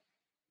data,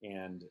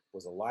 and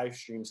was a live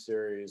stream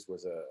series,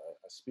 was a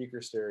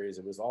speaker series.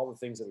 It was all the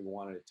things that we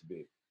wanted it to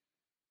be,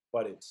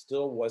 but it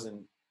still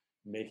wasn't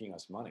making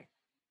us money.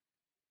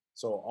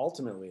 So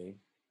ultimately,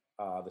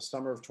 the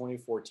summer of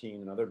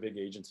 2014, another big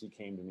agency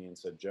came to me and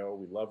said, Joe,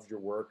 we loved your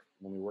work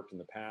when we worked in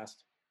the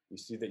past. We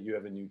see that you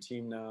have a new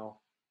team now.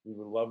 We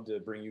would love to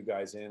bring you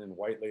guys in and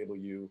white label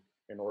you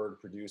in order to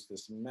produce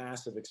this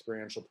massive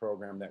experiential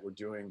program that we're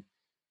doing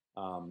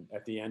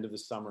at the end of the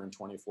summer in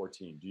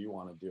 2014. Do you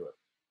want to do it?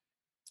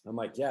 I'm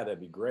like, yeah,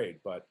 that'd be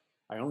great. But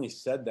I only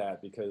said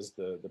that because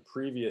the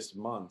previous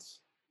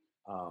months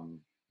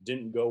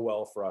didn't go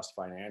well for us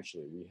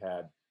financially. We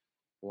had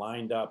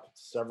lined up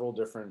several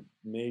different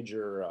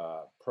major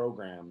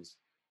programs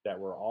that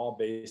were all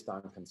based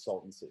on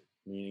consultancy,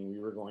 meaning we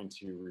were going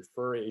to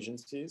refer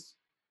agencies,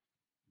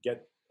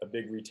 get a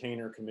big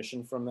retainer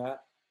commission from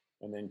that,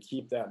 and then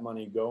keep that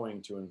money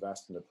going to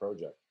invest in the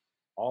project.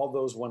 All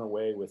those went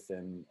away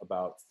within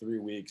about 3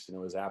 weeks, and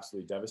it was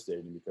absolutely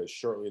devastating because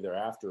shortly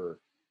thereafter,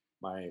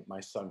 my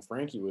son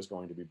Frankie was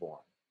going to be born,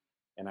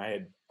 and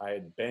I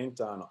had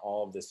banked on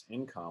all of this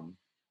income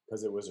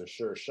because it was a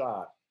sure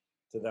shot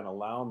to then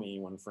allow me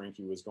when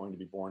Frankie was going to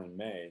be born in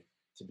May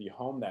to be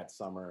home that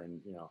summer and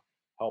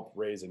help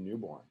raise a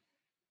newborn.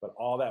 But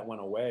all that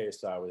went away,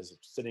 so I was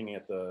sitting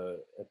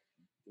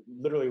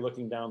literally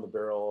looking down the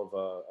barrel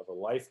of a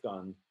life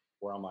gun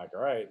where I'm like,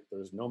 all right,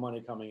 there's no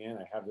money coming in.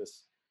 I have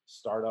this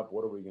startup.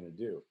 What are we going to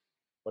do?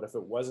 But if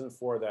it wasn't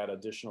for that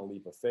additional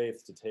leap of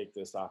faith to take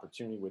this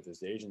opportunity with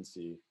this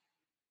agency,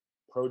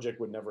 Project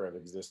would never have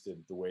existed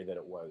the way that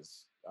it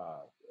was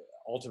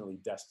ultimately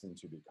destined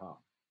to become.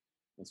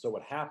 And so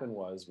what happened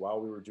was, while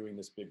we were doing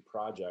this big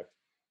project,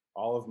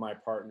 all of my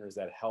partners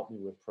that helped me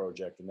with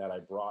Project and that I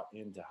brought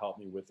in to help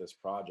me with this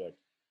project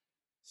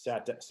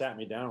sat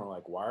me down and were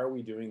like, why are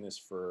we doing this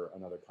for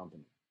another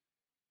company?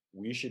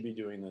 We should be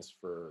doing this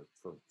for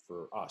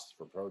us,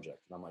 for Project.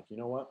 And I'm like, you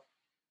know what?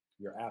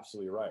 You're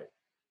absolutely right.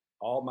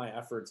 All my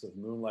efforts of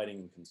moonlighting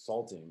and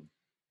consulting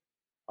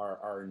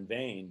are in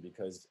vain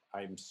because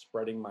I'm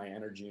spreading my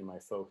energy and my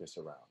focus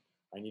around.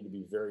 I need to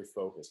be very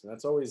focused. And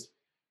that's always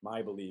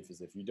my belief,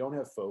 is if you don't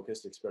have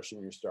focus, especially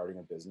when you're starting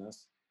a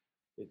business,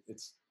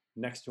 it's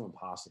next to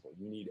impossible.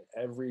 You need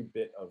every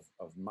bit of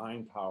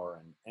mind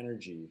power and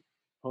energy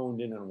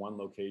honed in on one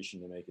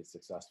location to make it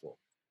successful.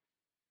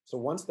 So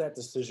once that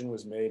decision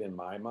was made in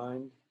my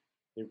mind,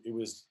 it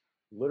was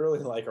literally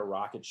like a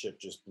rocket ship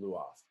just blew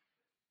off.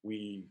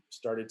 We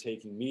started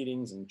taking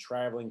meetings and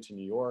traveling to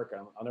New York.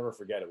 I'll never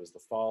forget, it was the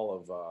fall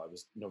of, it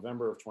was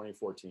November of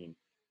 2014.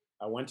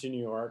 I went to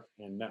New York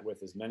and met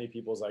with as many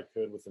people as I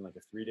could within like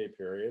a 3-day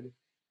period.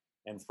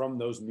 And from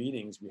those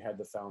meetings, we had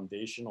the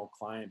foundational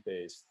client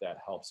base that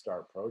helped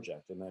start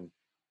Project. And then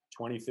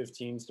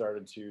 2015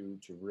 started to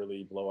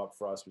really blow up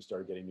for us. We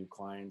started getting new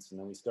clients, and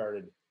then we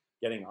started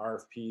getting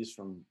RFPs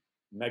from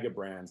mega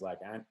brands like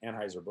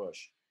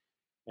Anheuser-Busch.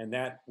 And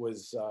that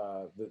was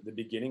the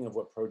beginning of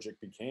what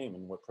Project became.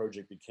 And what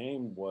Project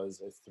became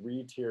was a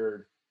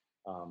 3-tiered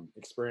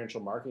experiential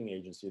marketing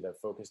agency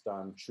that focused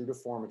on true to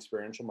form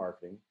experiential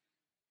marketing,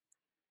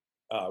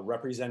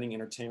 representing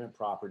entertainment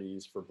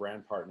properties for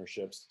brand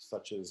partnerships,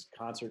 such as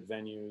concert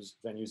venues,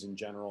 venues in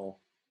general,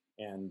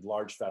 and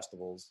large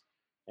festivals.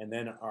 And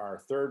then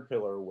our third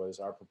pillar was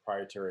our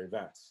proprietary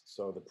events.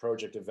 So the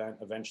Project event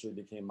eventually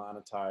became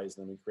monetized,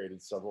 and then we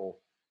created several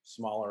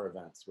smaller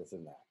events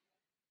within that.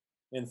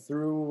 And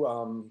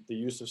through the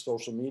use of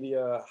social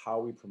media, how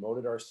we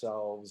promoted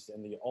ourselves,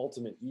 and the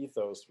ultimate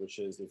ethos, which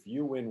is if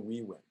you win,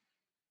 we win,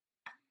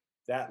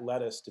 that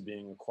led us to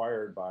being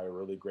acquired by a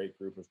really great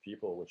group of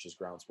people, which is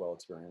Groundswell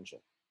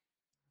Experiential.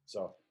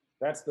 So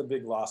that's the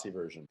big glossy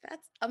version.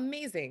 That's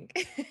amazing.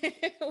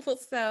 Well,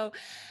 so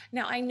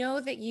now I know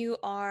that you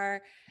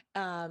are,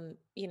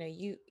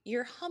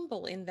 you're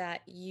humble in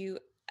that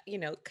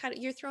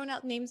you're throwing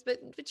out names,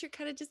 but you're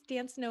kind of just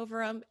dancing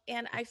over them.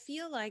 And I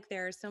feel like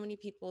there are so many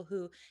people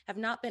who have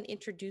not been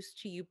introduced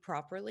to you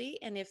properly.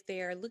 And if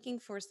they're looking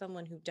for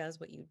someone who does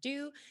what you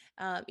do,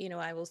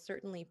 I will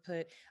certainly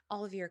put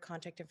all of your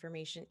contact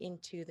information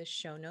into the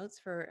show notes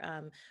for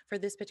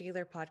this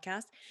particular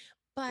podcast.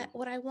 But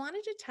what I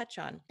wanted to touch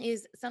on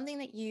is something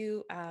that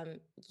you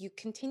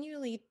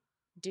continually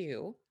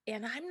do,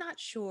 and I'm not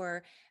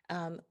sure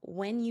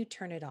when you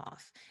turn it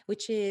off,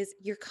 which is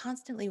you're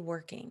constantly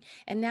working.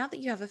 And now that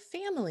you have a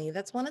family,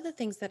 that's one of the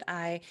things that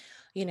I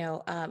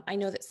know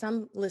that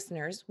some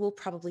listeners will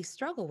probably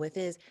struggle with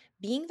is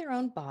being their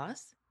own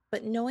boss,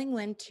 but knowing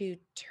when to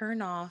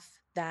turn off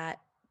that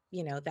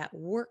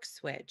work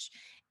switch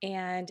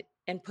and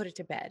put it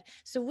to bed.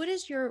 So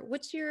what's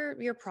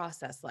your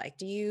process like?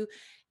 Do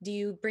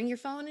you bring your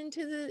phone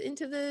into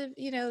the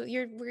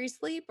your where you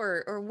sleep,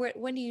 or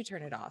when do you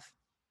turn it off?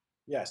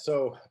 Yeah,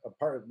 so a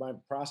part of my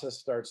process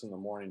starts in the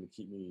morning to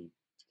keep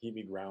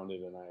me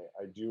grounded, and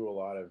I do a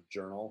lot of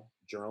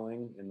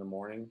journaling in the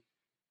morning,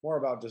 more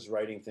about just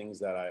writing things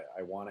that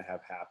I want to have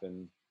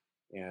happen,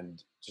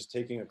 and just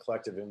taking a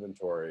collective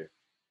inventory.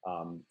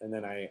 And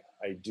then I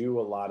do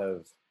a lot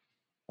of,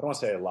 I don't want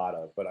to say a lot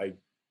of, but I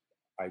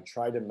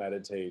try to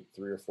meditate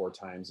 3 or 4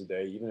 times a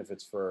day, even if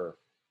it's for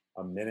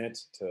a minute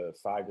to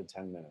 5 to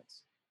 10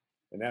 minutes,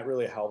 and that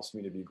really helps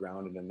me to be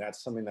grounded. And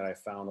that's something that I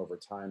found over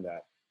time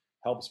that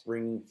helps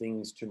bring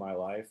things to my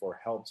life, or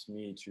helps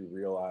me to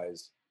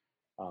realize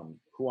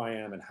who I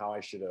am and how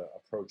I should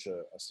approach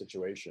a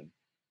situation.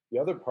 The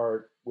other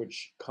part,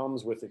 which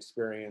comes with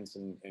experience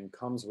and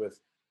comes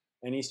with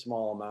any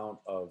small amount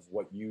of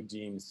what you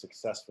deem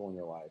successful in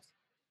your life,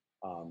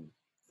 um,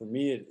 for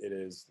me, it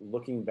is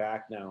looking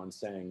back now and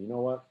saying, you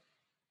know what,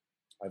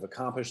 I've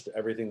accomplished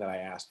everything that I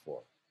asked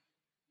for.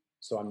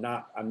 So I'm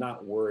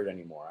not worried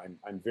anymore.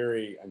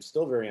 I'm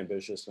still very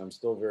ambitious, and I'm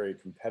still very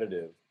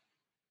competitive,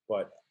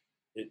 but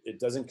it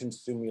doesn't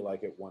consume me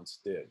like it once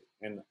did.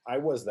 And I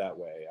was that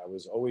way. I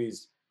was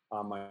always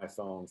on my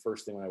phone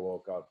first thing when I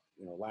woke up,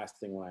 last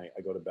thing when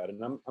I go to bed.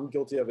 And I'm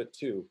guilty of it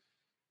too.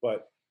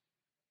 But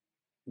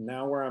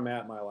now where I'm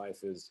at in my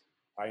life is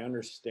I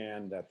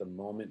understand that the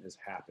moment is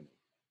happening,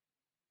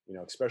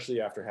 especially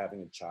after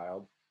having a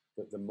child,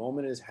 that the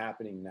moment is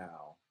happening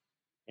now.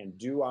 And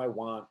do I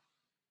want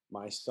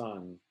my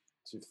son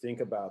to think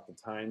about the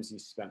times he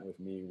spent with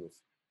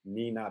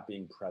me not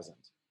being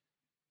present?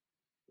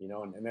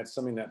 And that's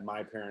something that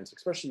my parents,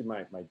 especially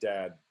my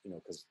dad,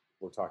 because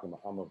we're talking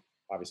about,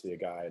 obviously a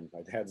guy, and my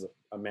dad's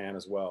a man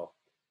as well.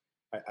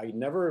 I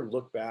never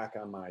look back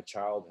on my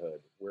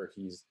childhood where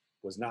he's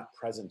was not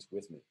present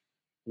with me.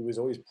 He was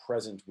always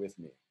present with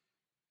me.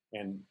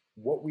 And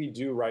what we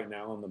do right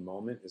now in the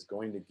moment is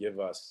going to give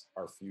us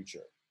our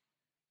future.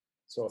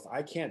 So if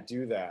I can't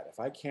do that, if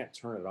I can't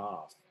turn it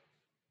off,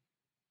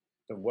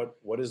 then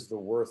what is the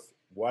worth?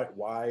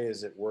 Why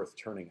is it worth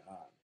turning on?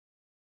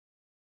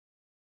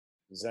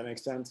 Does that make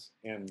sense?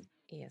 And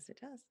Yes,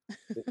 it does.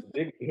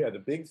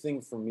 the big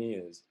thing for me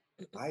is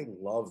I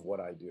love what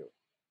I do.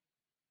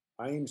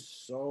 I am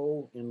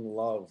so in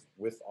love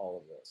with all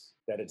of this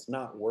that it's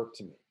not work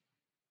to me.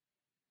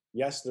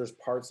 Yes, there's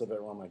parts of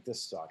it where I'm like,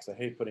 this sucks. I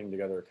hate putting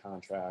together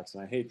contracts,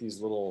 and I hate these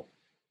little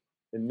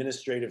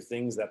administrative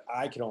things that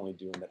I can only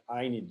do and that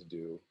I need to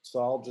do. So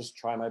I'll just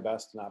try my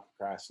best to not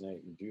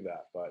procrastinate and do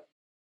that. But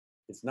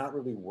it's not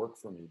really work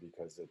for me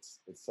because it's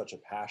such a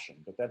passion.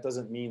 But that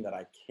doesn't mean that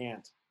I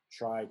can't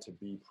try to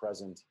be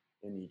present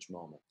in each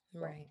moment. So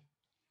Right.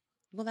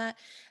 Well,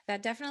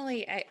 that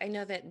definitely, I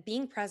know that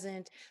being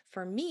present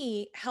for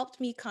me helped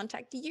me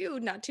contact you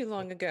not too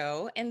long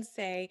ago and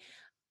say,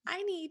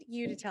 I need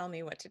you to tell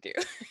me what to do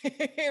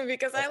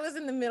because I was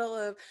in the middle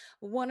of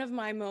one of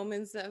my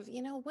moments of,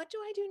 what do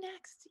I do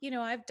next?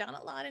 I've done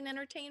a lot in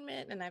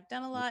entertainment and I've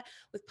done a lot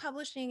with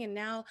publishing. And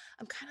now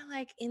I'm kind of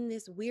like in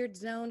this weird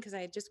zone because I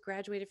had just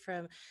graduated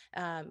from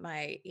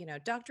my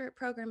doctorate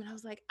program. And I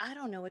was like, I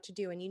don't know what to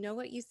do. And you know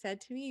what you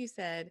said to me? You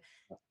said,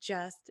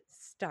 just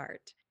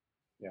start.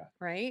 yeah,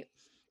 Right?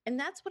 And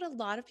that's what a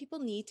lot of people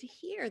need to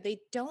hear.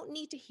 They don't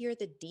need to hear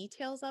the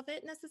details of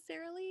it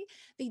necessarily.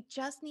 They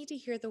just need to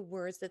hear the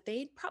words that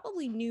they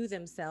probably knew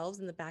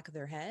themselves in the back of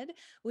their head,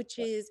 which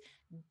yeah, is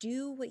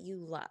do what you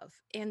love.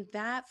 And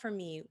that for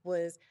me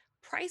was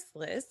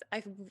priceless.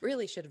 I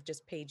really should have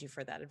just paid you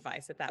for that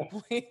advice at that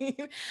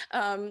point.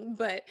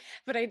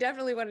 But I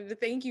definitely wanted to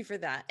thank you for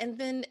that. And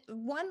then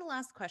one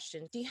last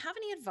question. Do you have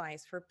any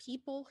advice for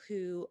people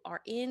who are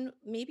in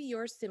maybe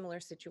your similar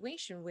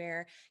situation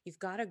where you've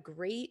got a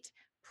great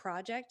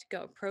project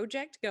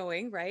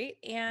going, right?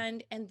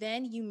 And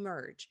then you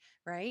merge,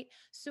 right?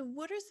 So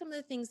what are some of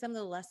the things, some of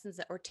the lessons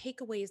that or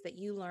takeaways that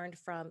you learned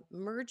from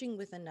merging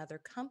with another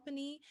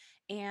company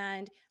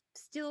and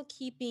still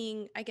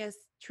keeping, I guess,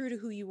 true to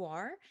who you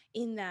are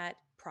in that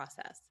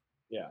process?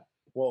 yeah.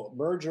 Well,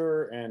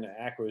 merger and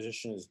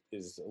acquisition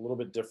is a little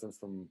bit different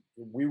from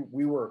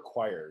we were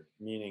acquired,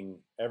 meaning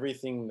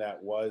everything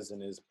that was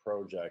and is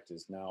project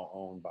is now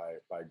owned by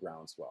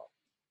Groundswell.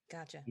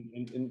 Gotcha.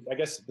 And I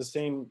guess the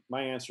same.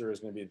 My answer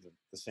is going to be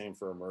the same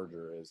for a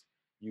merger. Is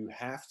you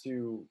have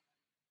to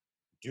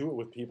do it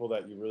with people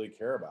that you really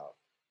care about.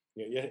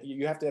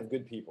 You have to have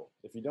good people.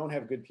 If you don't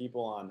have good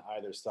people on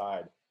either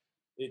side,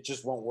 it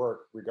just won't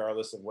work,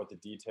 regardless of what the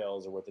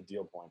details or what the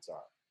deal points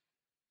are.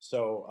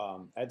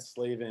 So Ed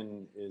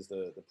Slavin is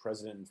the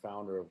president and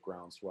founder of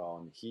Groundswell,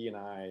 and he and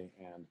I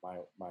and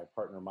my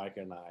partner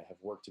Micah and I have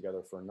worked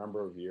together for a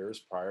number of years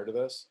prior to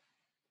this.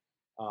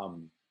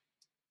 Um,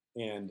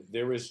 And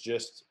there was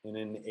just an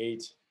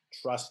innate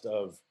trust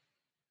of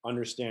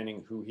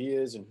understanding who he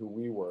is and who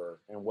we were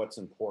and what's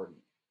important.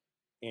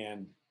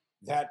 And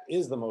that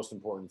is the most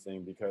important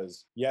thing,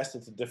 because yes,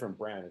 it's a different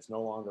brand. It's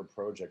no longer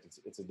Project.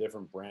 It's a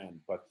different brand,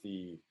 but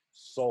the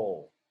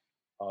soul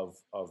of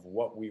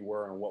what we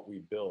were and what we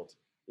built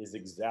is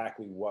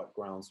exactly what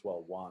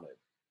Groundswell wanted.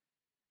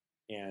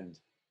 And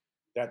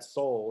that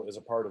soul is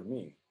a part of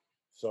me.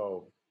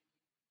 So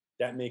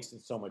that makes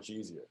it so much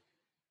easier.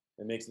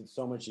 It makes it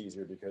so much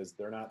easier because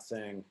they're not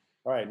saying,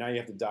 all right, now you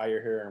have to dye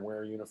your hair and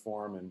wear a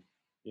uniform and,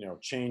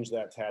 change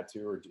that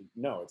tattoo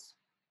no, it's,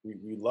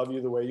 we love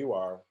you the way you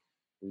are.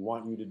 We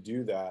want you to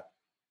do that.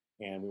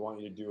 And we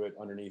want you to do it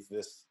underneath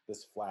this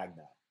flag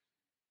now.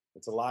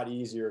 It's a lot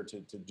easier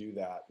to do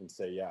that and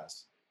say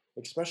yes.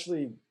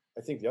 Especially,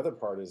 I think the other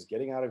part is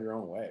getting out of your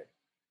own way.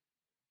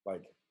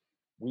 Like,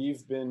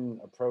 we've been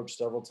approached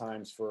several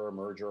times for a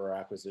merger or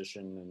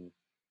acquisition, and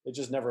it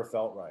just never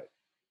felt right.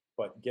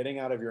 But getting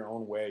out of your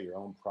own way, your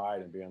own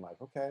pride, and being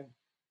like, okay,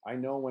 I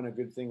know when a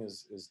good thing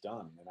is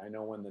done, and I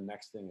know when the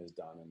next thing is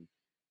done. And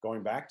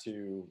going back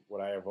to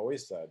what I have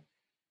always said,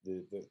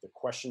 the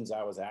questions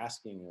I was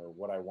asking, or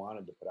what I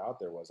wanted to put out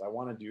there, was I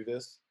want to do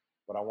this,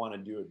 but I want to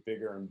do it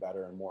bigger and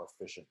better and more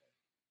efficiently.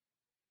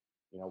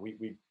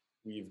 We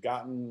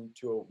got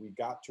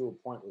to a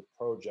point with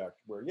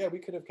Project where, yeah, we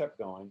could have kept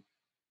going,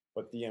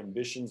 but the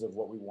ambitions of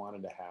what we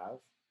wanted to have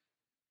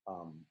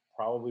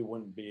probably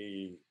wouldn't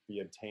be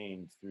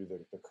obtained through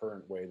the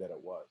current way that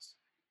it was.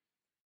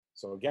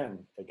 So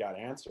again, it got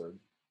answered,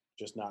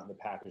 just not in the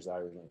package that I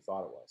originally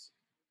thought it was.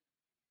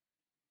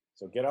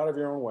 So get out of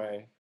your own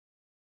way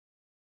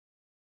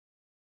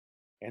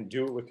and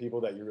do it with people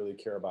that you really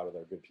care about, or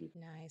they're good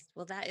people. Nice.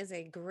 Well, that is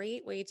a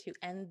great way to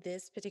end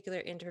this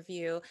particular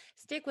interview.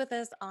 Stick with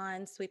us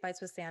on Sweet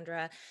Bites with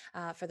Sandra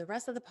for the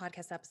rest of the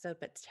podcast episode,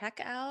 but check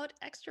out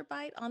Extra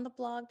Bite on the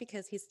blog,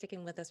 because he's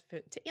sticking with us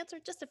to answer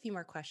just a few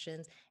more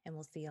questions, and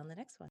we'll see you on the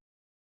next one.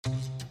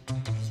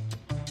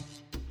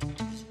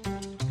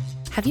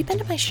 Have you been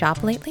to my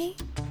shop lately?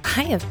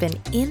 I have been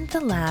in the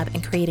lab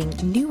and creating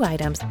new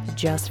items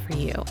just for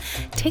you.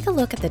 Take a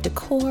look at the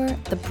decor,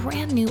 the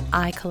brand new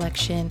eye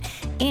collection,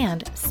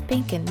 and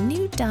spanking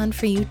new done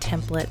for you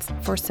templates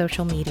for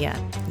social media.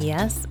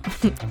 Yes,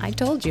 I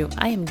told you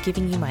I am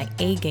giving you my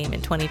A game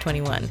in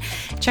 2021.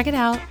 Check it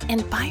out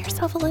and buy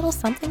yourself a little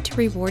something to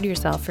reward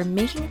yourself for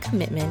making a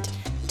commitment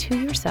to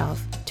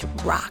yourself to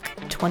rock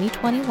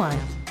 2021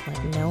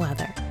 like no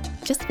other.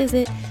 Just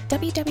visit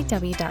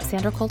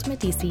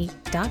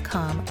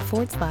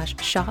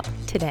www.sandracoltamedisi.com/shop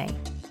today.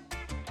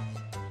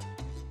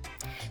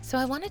 So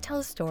I want to tell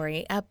a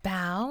story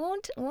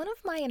about one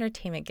of my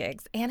entertainment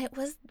gigs, and it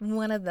was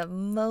one of the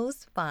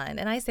most fun.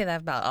 And I say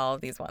that about all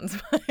of these ones,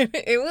 but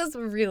it was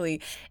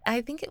really,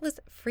 I think it was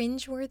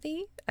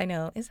fringe-worthy. I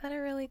know, is that a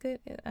really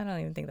good, I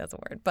don't even think that's a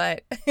word,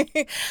 but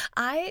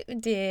I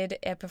did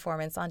a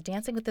performance on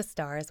Dancing with the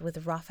Stars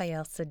with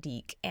Raphael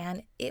Saadiq,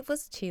 and it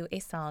was to a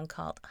song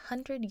called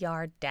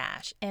 100-Yard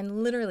Dash.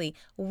 And literally,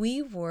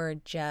 we were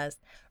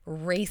just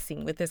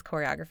racing with this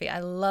choreography. I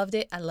loved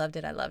it. I loved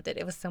it. I loved it.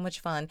 It was so much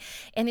fun.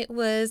 And it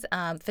was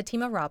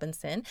Fatima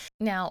Robinson.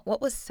 Now,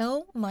 what was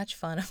so much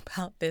fun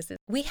about this is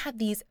we had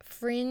these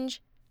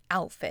fringe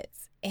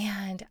outfits,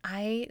 and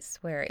I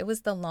swear it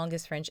was the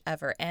longest fringe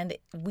ever. And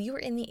we were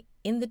in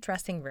the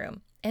dressing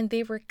room, and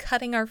they were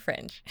cutting our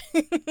fringe,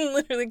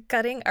 literally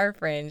cutting our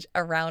fringe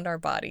around our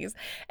bodies.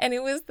 And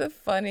it was the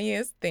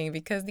funniest thing,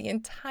 because the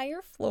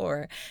entire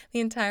floor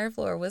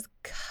was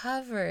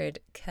covered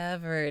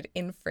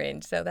in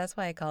fringe. So that's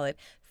why I call it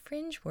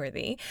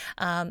fringe-worthy.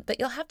 But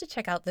you'll have to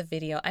check out the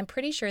video. I'm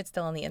pretty sure it's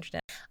still on the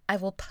internet. I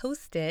will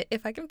post it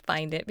if I can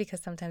find it,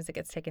 because sometimes it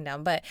gets taken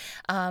down. But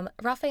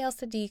Raphael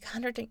Saadiq,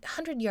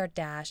 100-Yard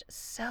Dash,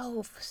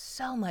 so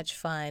much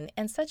fun,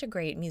 and such a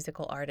great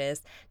musical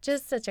artist,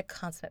 just such a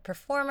consummate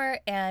performer,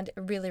 and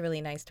really,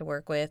 really nice to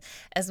work with,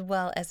 as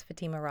well as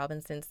Fatima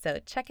Robinson. So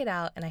check it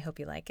out, and I hope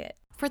you like it.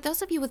 For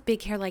those of you with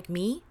big hair like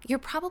me, you're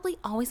probably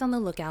always on the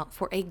lookout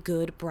for a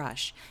good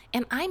brush.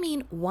 And I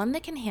mean one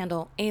that can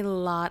handle a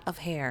lot of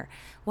hair.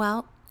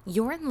 Well,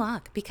 you're in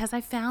luck, because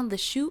I found the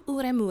Shu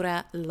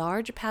Uemura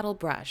large paddle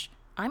brush.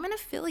 I'm an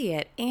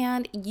affiliate,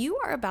 and you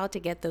are about to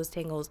get those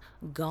tangles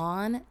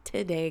gone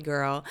today,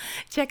 girl.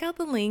 Check out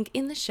the link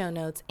in the show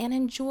notes and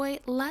enjoy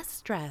less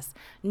stress,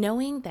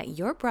 knowing that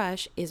your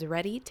brush is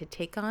ready to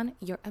take on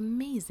your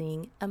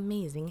amazing,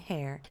 amazing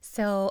hair.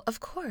 So, of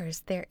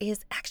course, there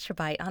is Extra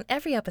Bite on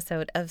every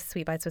episode of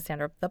Sweet Bites with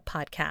Sandra, the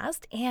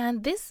podcast.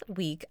 And this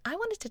week, I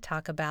wanted to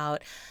talk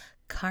about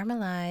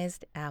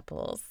caramelized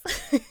apples.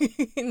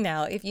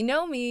 Now, if you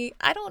know me,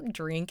 I don't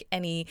drink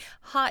any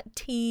hot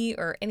tea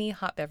or any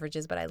hot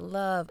beverages, but I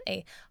love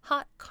a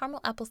hot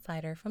caramel apple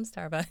cider from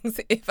Starbucks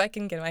if I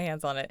can get my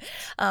hands on it.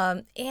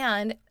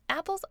 And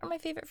apples are my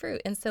favorite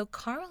fruit. And so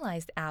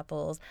caramelized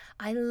apples,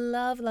 I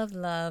love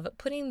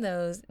putting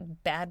those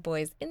bad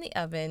boys in the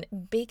oven,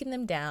 baking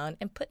them down,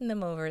 and putting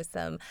them over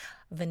some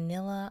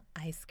vanilla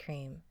ice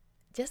cream.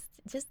 Just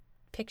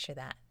picture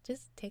that.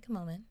 Just take a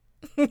moment.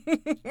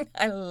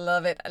 I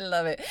love it. I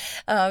love it.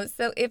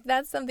 So if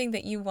that's something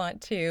that you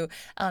want to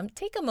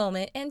take a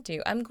moment and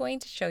do, I'm going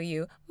to show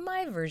you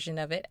my version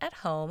of it at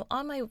home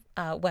on my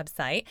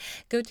website.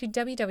 Go to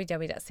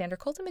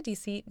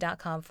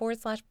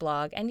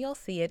www.sandracoltamedici.com/blog and you'll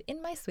see it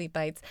in my Sweet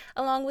Bites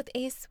along with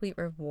a sweet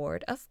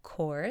reward, of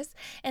course.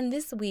 And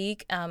this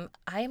week, I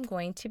am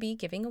going to be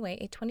giving away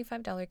a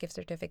 $25 gift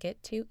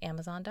certificate to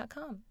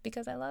Amazon.com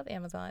because I love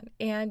Amazon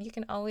and you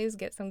can always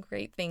get some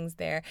great things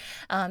there.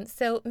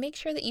 So make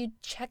sure that you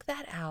check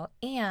that out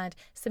and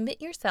submit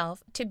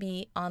yourself to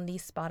be on the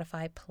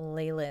Spotify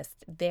playlist.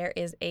 There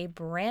is a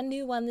brand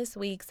new one this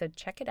week, so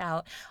check it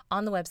out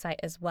on the website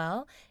as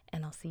well.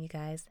 And I'll see you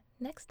guys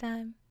next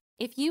time.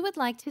 If you would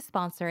like to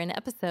sponsor an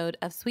episode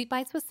of Sweet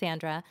Bites with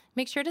Sandra,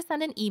 make sure to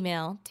send an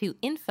email to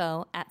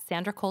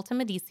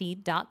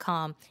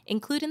info@sandracoltamedici.com.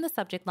 Include in the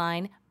subject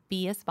line,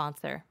 be a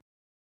sponsor.